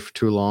Twitter for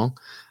too long.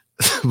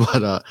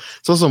 But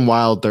saw some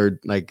wild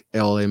like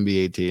all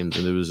NBA teams,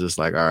 and it was just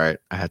like, all right,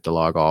 I had to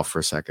log off for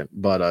a second.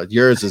 But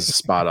yours is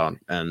spot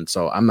on, and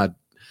so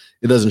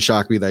it doesn't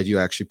shock me that you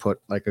actually put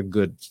like a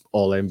good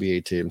all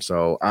NBA team.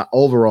 So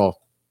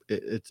overall,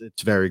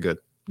 it's very good,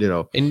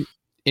 And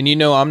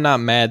I'm not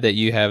mad that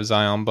you have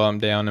Zion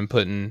bumped down and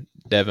putting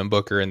Devin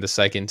Booker in the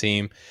 2nd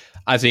team.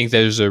 I think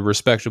there's a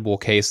respectable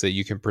case that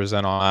you can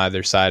present on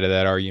either side of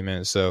that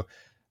argument. So.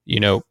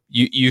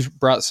 You've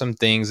brought some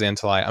things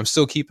into light. I'm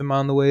still keeping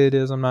mine the way it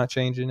is. I'm not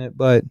changing it,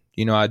 but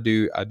I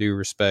do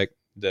respect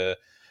the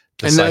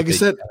and like I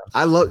said,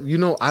 I love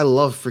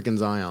freaking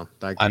Zion.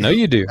 Like I know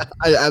you do.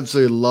 I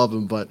absolutely love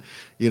him, but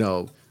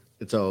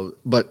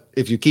but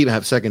if you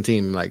have 2nd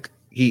team, like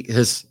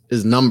his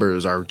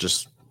numbers are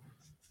just.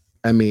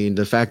 I mean,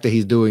 the fact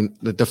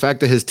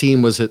that his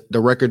team was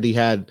the record he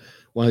had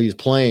when he was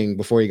playing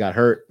before he got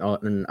hurt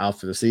and out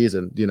for the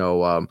season.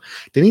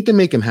 They need to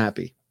make him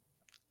happy.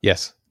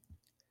 Yes.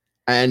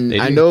 And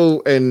I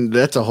know, and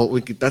that's a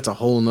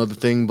whole nother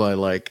thing, but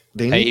like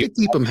they need to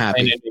keep him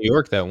happy. In New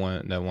York, that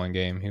one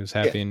game, he was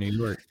happy in New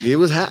York. He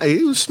was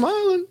he was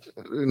smiling.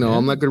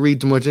 I'm not gonna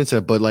read too much into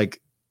it, but like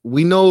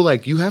we know,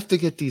 like you have to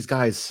get these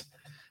guys,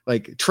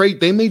 like Trey.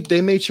 They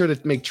made sure to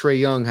make Trey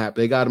Young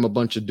happy. They got him a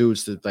bunch of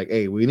dudes that like,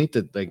 hey, we need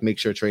to like make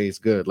sure Trey is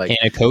good. Like and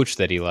a coach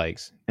that he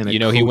likes. And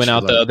he went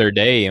out the other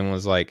day and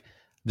was like,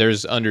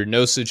 "There's under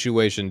no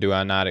situation do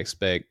I not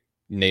expect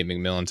Nate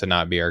McMillan to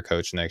not be our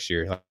coach next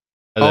year." Like,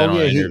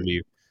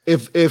 interview.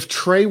 If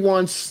Trey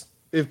wants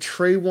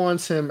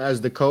him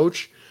as the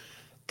coach,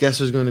 guess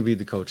who's going to be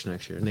the coach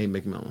next year? Nate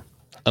McMillan.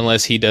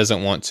 Unless he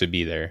doesn't want to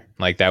be there,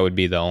 like that would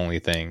be the only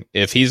thing.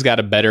 If he's got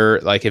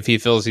if he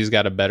feels he's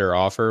got a better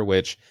offer,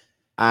 which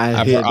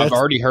I've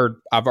already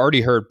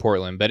heard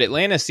Portland, but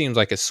Atlanta seems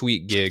like a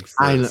sweet gig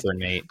for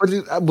Nate.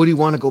 But would he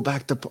want to go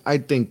back to? I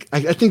think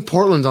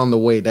Portland's on the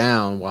way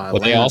down. While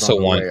they also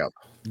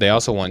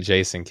want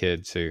Jason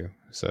Kidd too.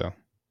 So.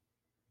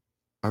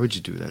 Why would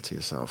you do that to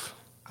yourself?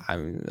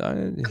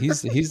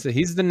 He's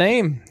the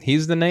name.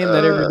 He's the name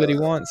that everybody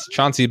wants.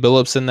 Chauncey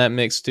Billups in that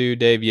mix too.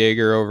 Dave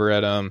Yeager over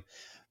at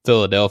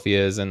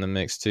Philadelphia is in the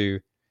mix too.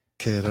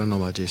 Kid, I don't know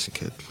about Jason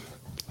Kidd.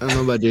 I'd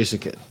rather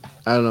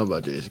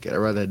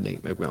have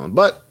Nate McMillan.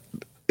 But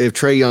if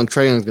Trey Young's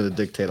going to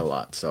dictate a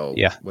lot. So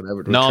yeah,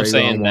 whatever. No, I'm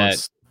saying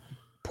that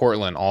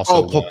Portland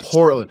also.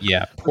 Portland.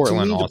 Yeah,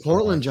 Portland. The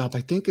Portland job,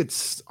 I think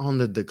it's on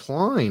the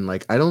decline.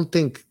 Like I don't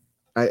think.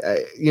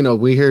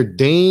 We hear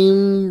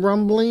Dame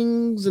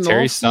rumblings and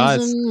Terry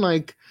Stotts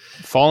like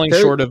falling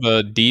short of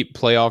a deep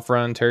playoff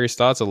run. Terry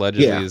Stotts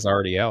allegedly is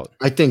already out.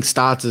 I think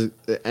Stotts is,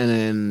 and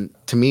then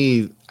to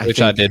me, I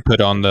did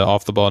put on the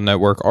Off the Ball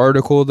Network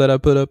article that I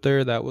put up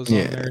there. That was on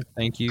there.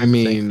 Thank you. I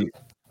mean,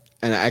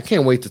 and I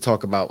can't wait to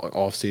talk about like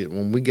offseason.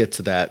 When we get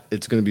to that,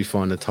 it's going to be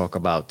fun to talk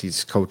about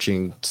these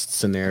coaching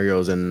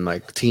scenarios and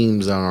like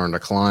teams that are on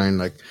decline.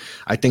 Like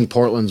I think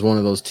Portland's one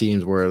of those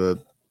teams where the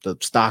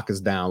stock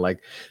is down. Like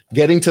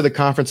getting to the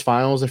conference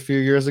finals a few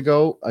years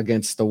ago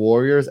against the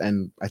Warriors,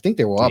 and I think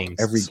they were up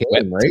every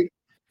game, right?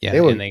 Yeah,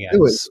 they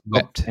got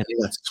swept. And they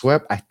got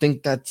swept. I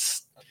think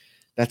that's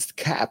the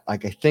cap.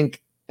 Like I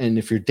think, and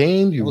if you're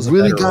Dame, you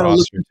really got to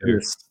look at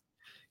this.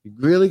 You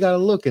really got to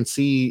look and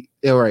see.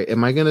 All right,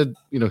 am I gonna?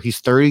 He's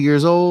 30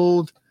 years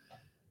old.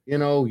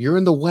 You're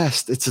in the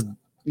West. It's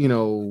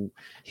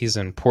he's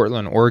in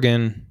Portland,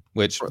 Oregon.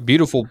 Which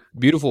beautiful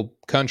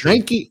country.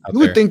 Nike, you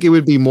would think it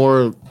would be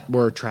more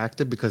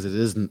attractive because it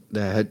is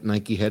the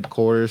Nike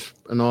headquarters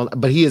and all that.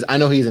 But I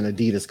know he's an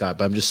Adidas guy,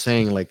 but I'm just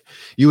saying, like,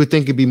 you would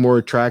think it'd be more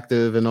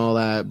attractive and all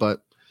that.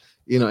 But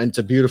and it's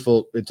a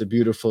beautiful,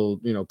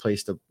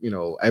 place to,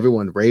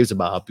 everyone raves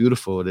about how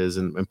beautiful it is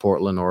in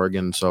Portland,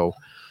 Oregon. So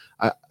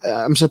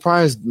I'm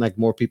surprised like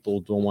more people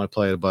don't want to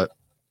play it, but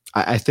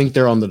I think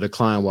they're on the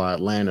decline while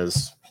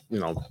Atlanta's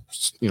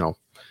it's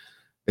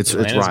Atlanta's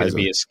going to rising.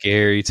 be a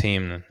scary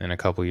team in a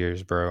couple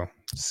years, bro.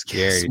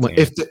 Scary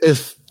Yes. team.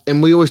 If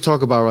and we always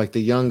talk about like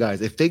the young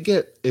guys. If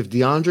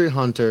DeAndre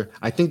Hunter,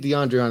 I think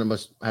DeAndre Hunter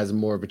has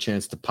more of a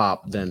chance to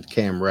pop than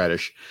Cam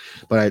Reddish,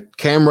 but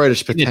Cam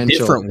Reddish In a potential.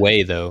 different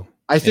way, though.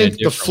 I In a think the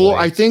different floor.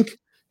 way.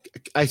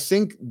 I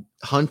think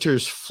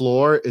Hunter's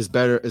floor is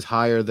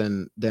higher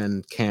than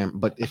Cam,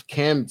 but if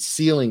Cam's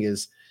ceiling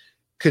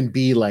could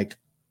be like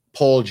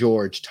Paul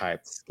George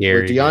type,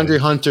 where Scary DeAndre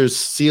good. Hunter's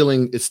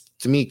ceiling is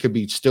to me could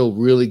be still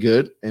really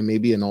good and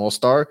maybe an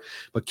all-star,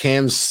 but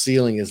Cam's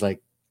ceiling is like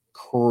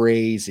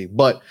crazy.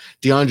 But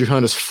DeAndre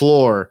Hunter's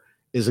floor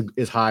is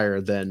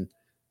higher than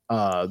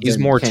He's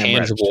than more Cam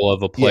Reddish. tangible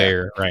of a Yeah,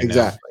 player right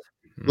exactly.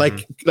 now.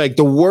 Mm-hmm. Like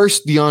the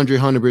worst DeAndre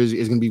Hunter is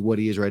going to be what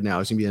he is right now.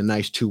 It's going to be a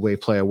nice two-way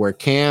player where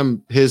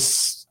Cam,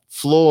 his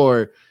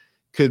floor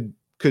could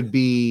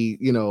be,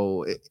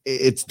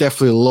 it's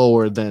definitely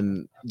lower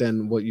than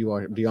what you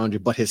are,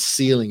 DeAndre, but his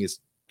ceiling is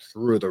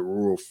through the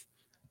roof,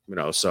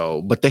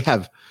 so, but they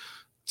have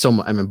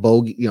so, I mean,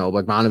 Bogey,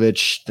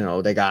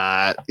 Bogdanovich, they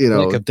got,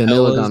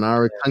 Danilo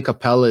Gallinari, Clint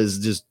Capella is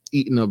just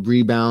eating up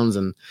rebounds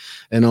and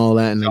all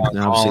that. And then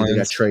obviously they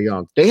got Trae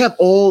Young. They have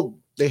all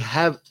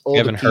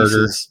Kevin the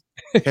pieces.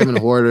 Kevin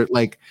Huerter,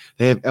 like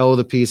they have all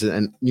the pieces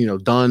and,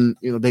 Dunn,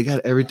 they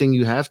got everything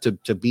you have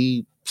to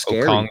be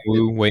scary.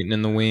 Okongwu waiting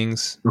in the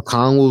wings.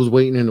 Okongwu's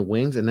waiting in the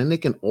wings. And then they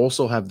can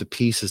also have the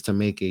pieces to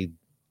make a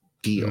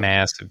deal.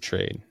 Massive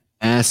trade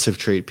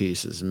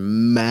pieces.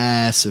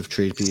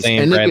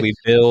 Saying Bradley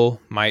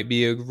Beal might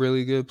be a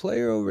really good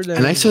player over there.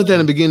 And I said that in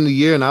the beginning of the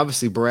year, and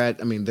obviously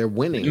Brad, I mean, they're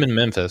winning. Him and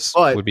Memphis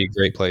would be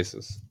great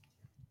places.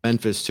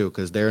 Memphis too,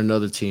 because they're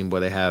another team where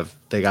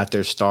they got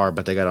their star,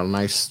 but they got a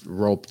nice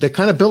rope. They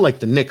kind of built like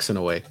the Knicks in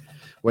a way,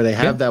 where they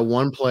have that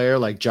one player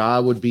like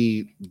Ja would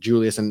be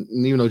Julius, and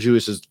even though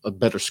Julius is a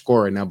better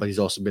scorer right now, but he's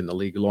also been in the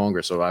league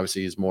longer, so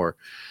obviously he's more,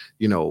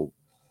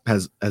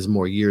 has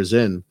more years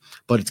in.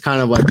 But it's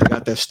kind of like they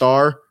got their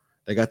star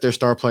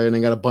player, and they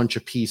got a bunch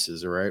of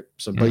pieces, right?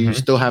 So, but you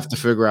still have to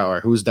figure out, all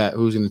right, who's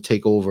going to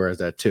take over as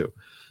that too.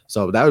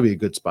 So that would be a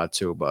good spot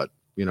too. But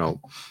I don't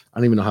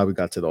even know how we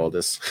got to all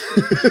this.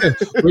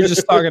 We're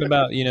just talking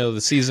about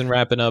the season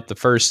wrapping up, the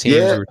first teams.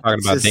 We were talking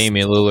about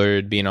Damian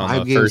Lillard being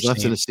on the first left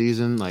team. In the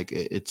season. Like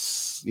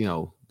it's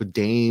but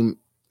Dame.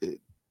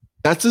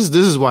 This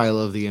is why I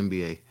love the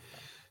NBA,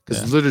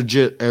 because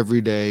legit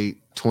every day,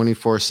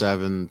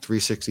 24/7,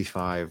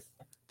 365.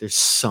 There's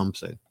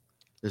something.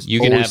 You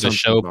can have a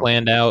show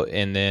planned out,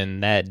 and then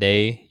that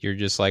day you're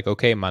just like,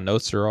 okay, my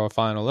notes are all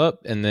final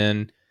up, and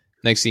then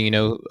next thing you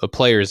know, a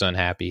player is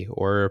unhappy,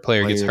 or a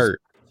player gets hurt,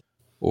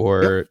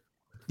 or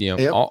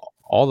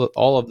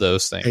all of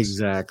those things.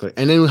 Exactly.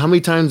 And then how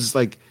many times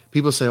like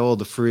people say, "Oh,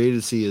 the free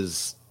agency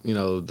is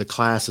the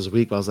class is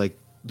weak." But I was like,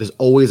 there's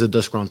always a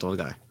disgruntled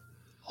guy.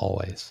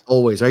 Always,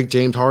 right?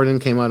 James Harden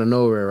came out of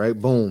nowhere, right?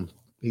 Boom.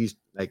 He's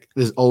like,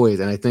 there's always,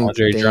 and I think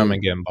Andre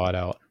Drummond getting bought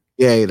out.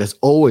 Yeah, there's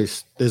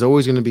always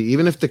going to be,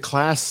 even if the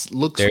class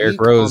looks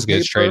Derrick Rose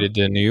gets traded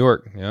to New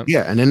York. Yep.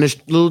 Yeah, and then there's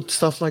little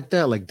stuff like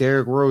that, like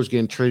Derrick Rose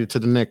getting traded to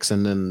the Knicks,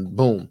 and then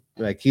boom,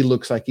 like he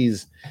looks like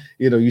he's,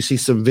 you see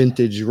some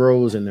vintage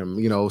Rose in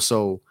him,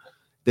 so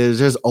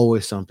there's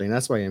always something.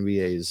 That's why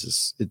NBA is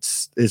just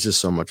it's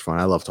just so much fun.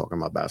 I love talking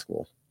about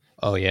basketball.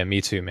 Oh yeah, me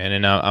too, man.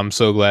 And I'm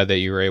so glad that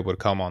you were able to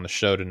come on the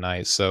show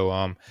tonight.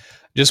 So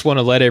just want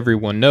to let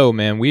everyone know,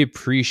 man, we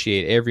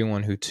appreciate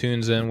everyone who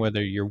tunes in,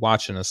 whether you're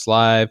watching us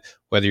live,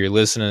 whether you're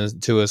listening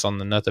to us on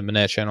the Nothing But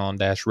Net channel on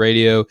Dash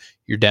Radio,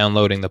 you're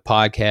downloading the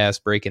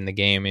podcast, Breaking the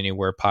Game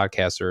anywhere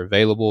podcasts are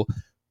available.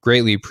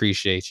 Greatly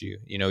appreciate you.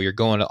 You're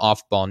going to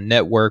Off Ball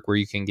Network, where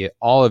you can get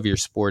all of your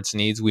sports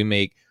needs. We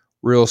make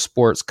real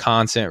sports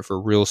content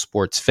for real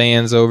sports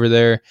fans over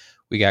there.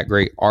 We got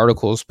great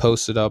articles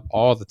posted up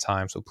all the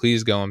time, so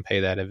please go and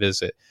pay that a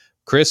visit.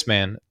 Chris,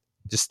 man,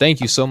 just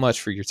thank you so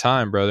much for your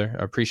time, brother.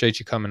 I appreciate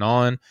you coming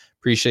on.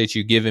 Appreciate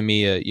you giving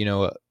me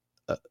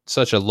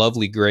such a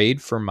lovely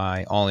grade for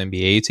my All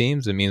NBA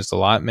teams. It means a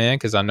lot, man,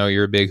 because I know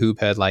you're a big hoop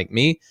head like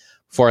me.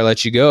 Before I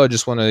let you go, I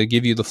just want to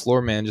give you the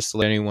floor, man, just to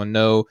let anyone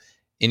know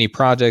any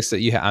projects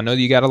that you have. I know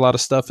you got a lot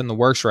of stuff in the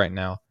works right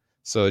now,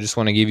 so I just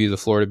want to give you the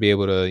floor to be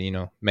able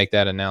to, make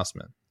that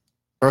announcement.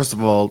 First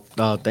of all,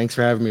 thanks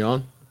for having me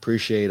on.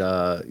 Appreciate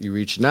you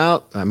reaching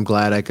out. I'm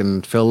glad I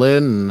can fill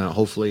in, and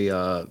hopefully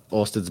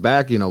Austin's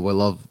back. We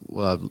love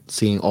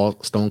seeing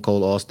Stone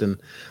Cold Austin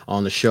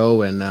on the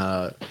show, and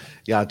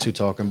too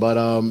talking. But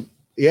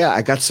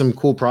I got some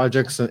cool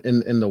projects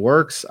in the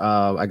works.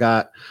 I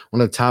got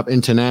one of the top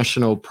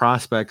international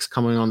prospects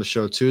coming on the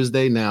show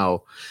Tuesday.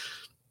 Now,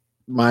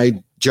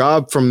 my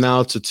job from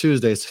now to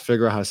Tuesday is to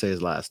figure out how to say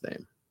his last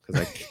name, because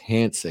I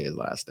can't say his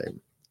last name.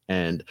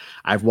 And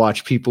I've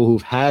watched people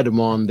who've had him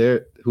on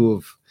there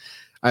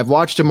I've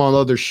watched him on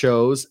other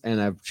shows, and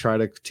I've tried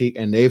to critique,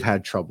 and they've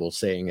had trouble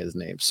saying his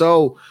name.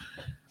 So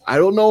I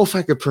don't know if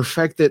I could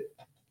perfect it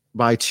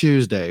by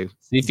Tuesday.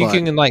 See if you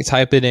can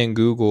type it in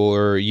Google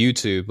or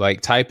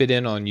YouTube, type it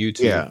in on YouTube.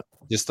 Yeah.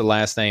 Just the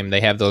last name.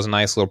 They have those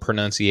nice little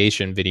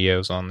pronunciation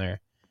videos on there.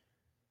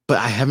 but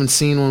I haven't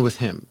seen one with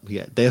him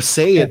yet. They'll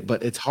say it,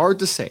 but it's hard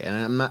to say.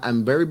 And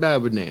I'm very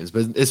bad with names.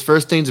 But his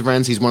first name's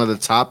Renz. He's one of the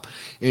top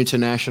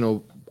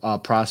international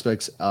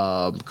prospects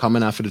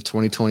coming after the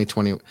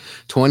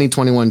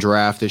 2021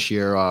 draft this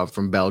year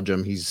from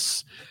Belgium.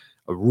 He's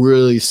a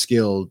really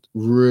skilled,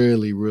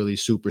 really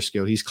super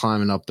skilled. He's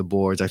climbing up the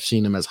boards. I've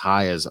seen him as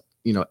high as,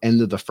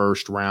 end of the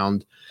first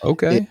round.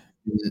 Okay.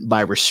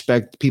 By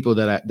respect, people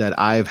that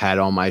I've had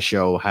on my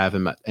show have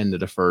him at end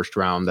of the first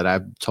round that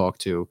I've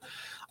talked to.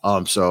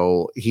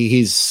 So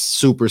he's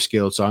super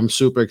skilled. So I'm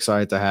super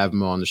excited to have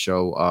him on the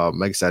show.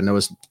 Like I said, I know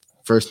his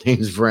first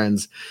name's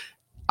Vrenz.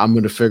 I'm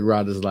going to figure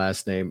out his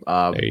last name.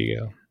 There you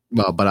go.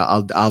 Well, but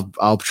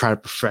I'll try to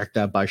perfect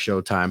that by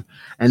showtime.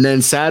 And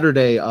then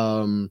Saturday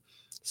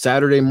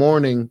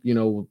morning,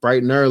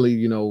 bright and early,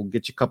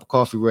 get your cup of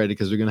coffee ready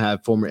because we're gonna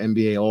have former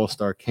NBA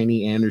All-Star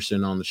Kenny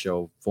Anderson on the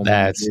show.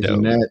 Former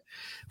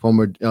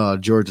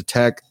Georgia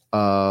Tech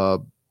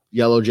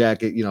Yellow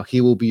Jacket. He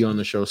will be on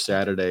the show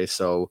Saturday.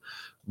 So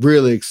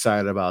really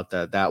excited about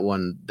that. That's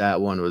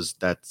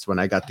when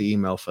I got the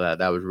email for that.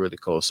 That was really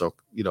cool. So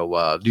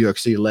New York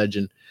City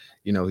legend.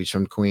 He's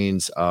from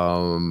Queens.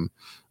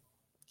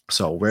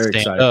 So we're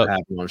excited to have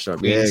him on the show.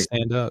 Queens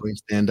stand up. Queens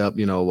stand up.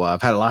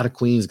 I've had a lot of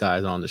Queens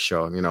guys on the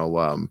show,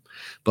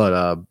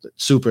 but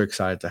super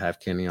excited to have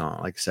Kenny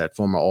on. Like I said,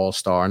 former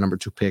All-Star, number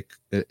 2 pick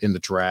in the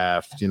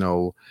draft,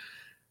 so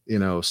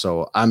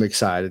I'm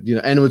excited.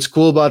 And what's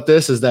cool about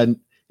this is that,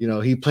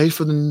 he played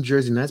for the New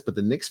Jersey Nets, but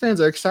the Knicks fans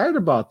are excited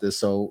about this.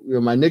 So,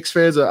 my Knicks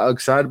fans are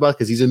excited about it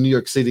because he's a New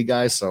York City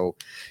guy. So,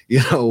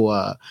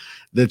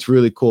 that's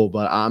really cool.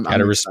 But I'm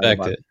gotta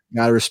respect it.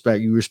 Gotta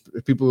respect you.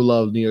 People who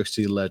love New York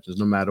City legends,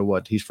 no matter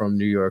what. He's from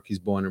New York. He's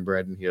born and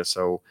bred in here.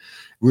 So,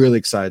 really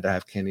excited to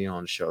have Kenny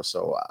on the show.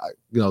 So,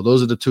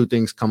 those are the 2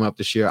 things coming up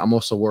this year. I'm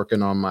also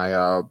working on my,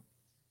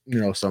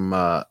 some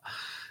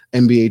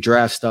NBA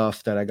draft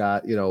stuff that I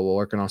got.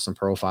 Working on some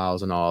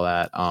profiles and all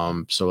that.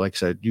 So, like I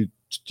said, you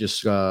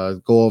just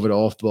go over to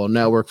Off the Ball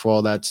Network for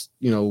all that,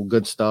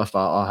 good stuff.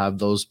 I'll have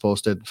those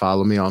posted.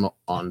 Follow me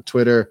on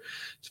Twitter,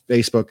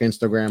 Facebook,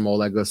 Instagram, all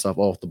that good stuff.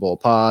 Off the Ball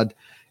Pod.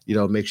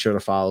 Make sure to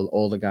follow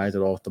all the guys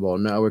at Off the Ball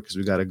Network because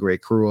we got a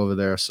great crew over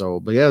there. So,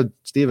 but yeah,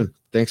 Steven,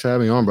 thanks for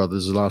having me on, brother.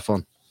 This is a lot of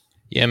fun.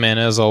 Yeah, man.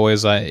 As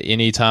always,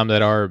 anytime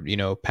that our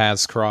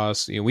paths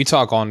cross, we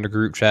talk on the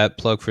group chat.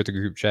 Plug for the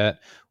group chat.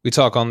 We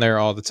talk on there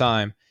all the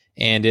time,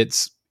 and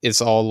it's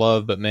all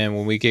love. But man,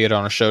 when we get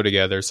on a show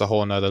together, it's a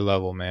whole nother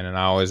level, man. And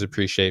I always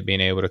appreciate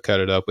being able to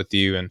cut it up with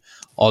you and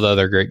all the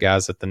other great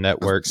guys at the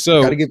network.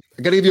 So I gotta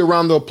give you a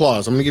round of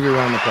applause. I'm gonna give you a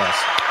round of applause.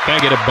 Can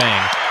I get a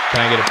bang?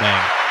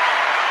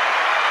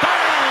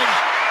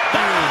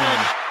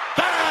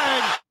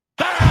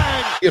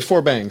 You get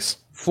 4 bangs.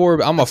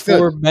 I'm a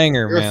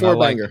 4-banger, man. You're a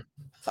 4-banger.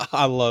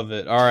 I love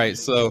it. All right.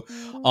 So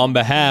on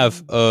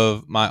behalf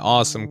of my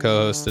awesome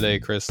co-host today,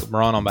 Chris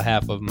LeBron, on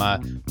behalf of my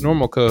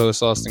normal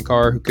co-host, Austin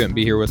Carr, who couldn't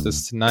be here with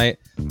us tonight,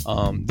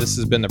 this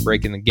has been the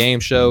Breaking the Game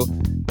show.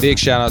 Big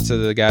shout out to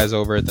the guys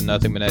over at the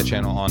Nothing But Net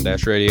channel on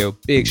Dash Radio.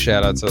 Big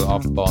shout out to the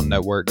Off the Ball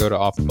Network. Go to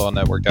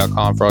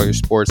offtheballnetwork.com for all your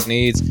sports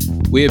needs.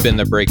 We have been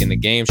the Breaking the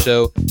Game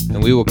show,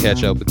 and we will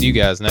catch up with you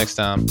guys next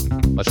time.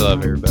 Much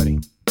love, everybody.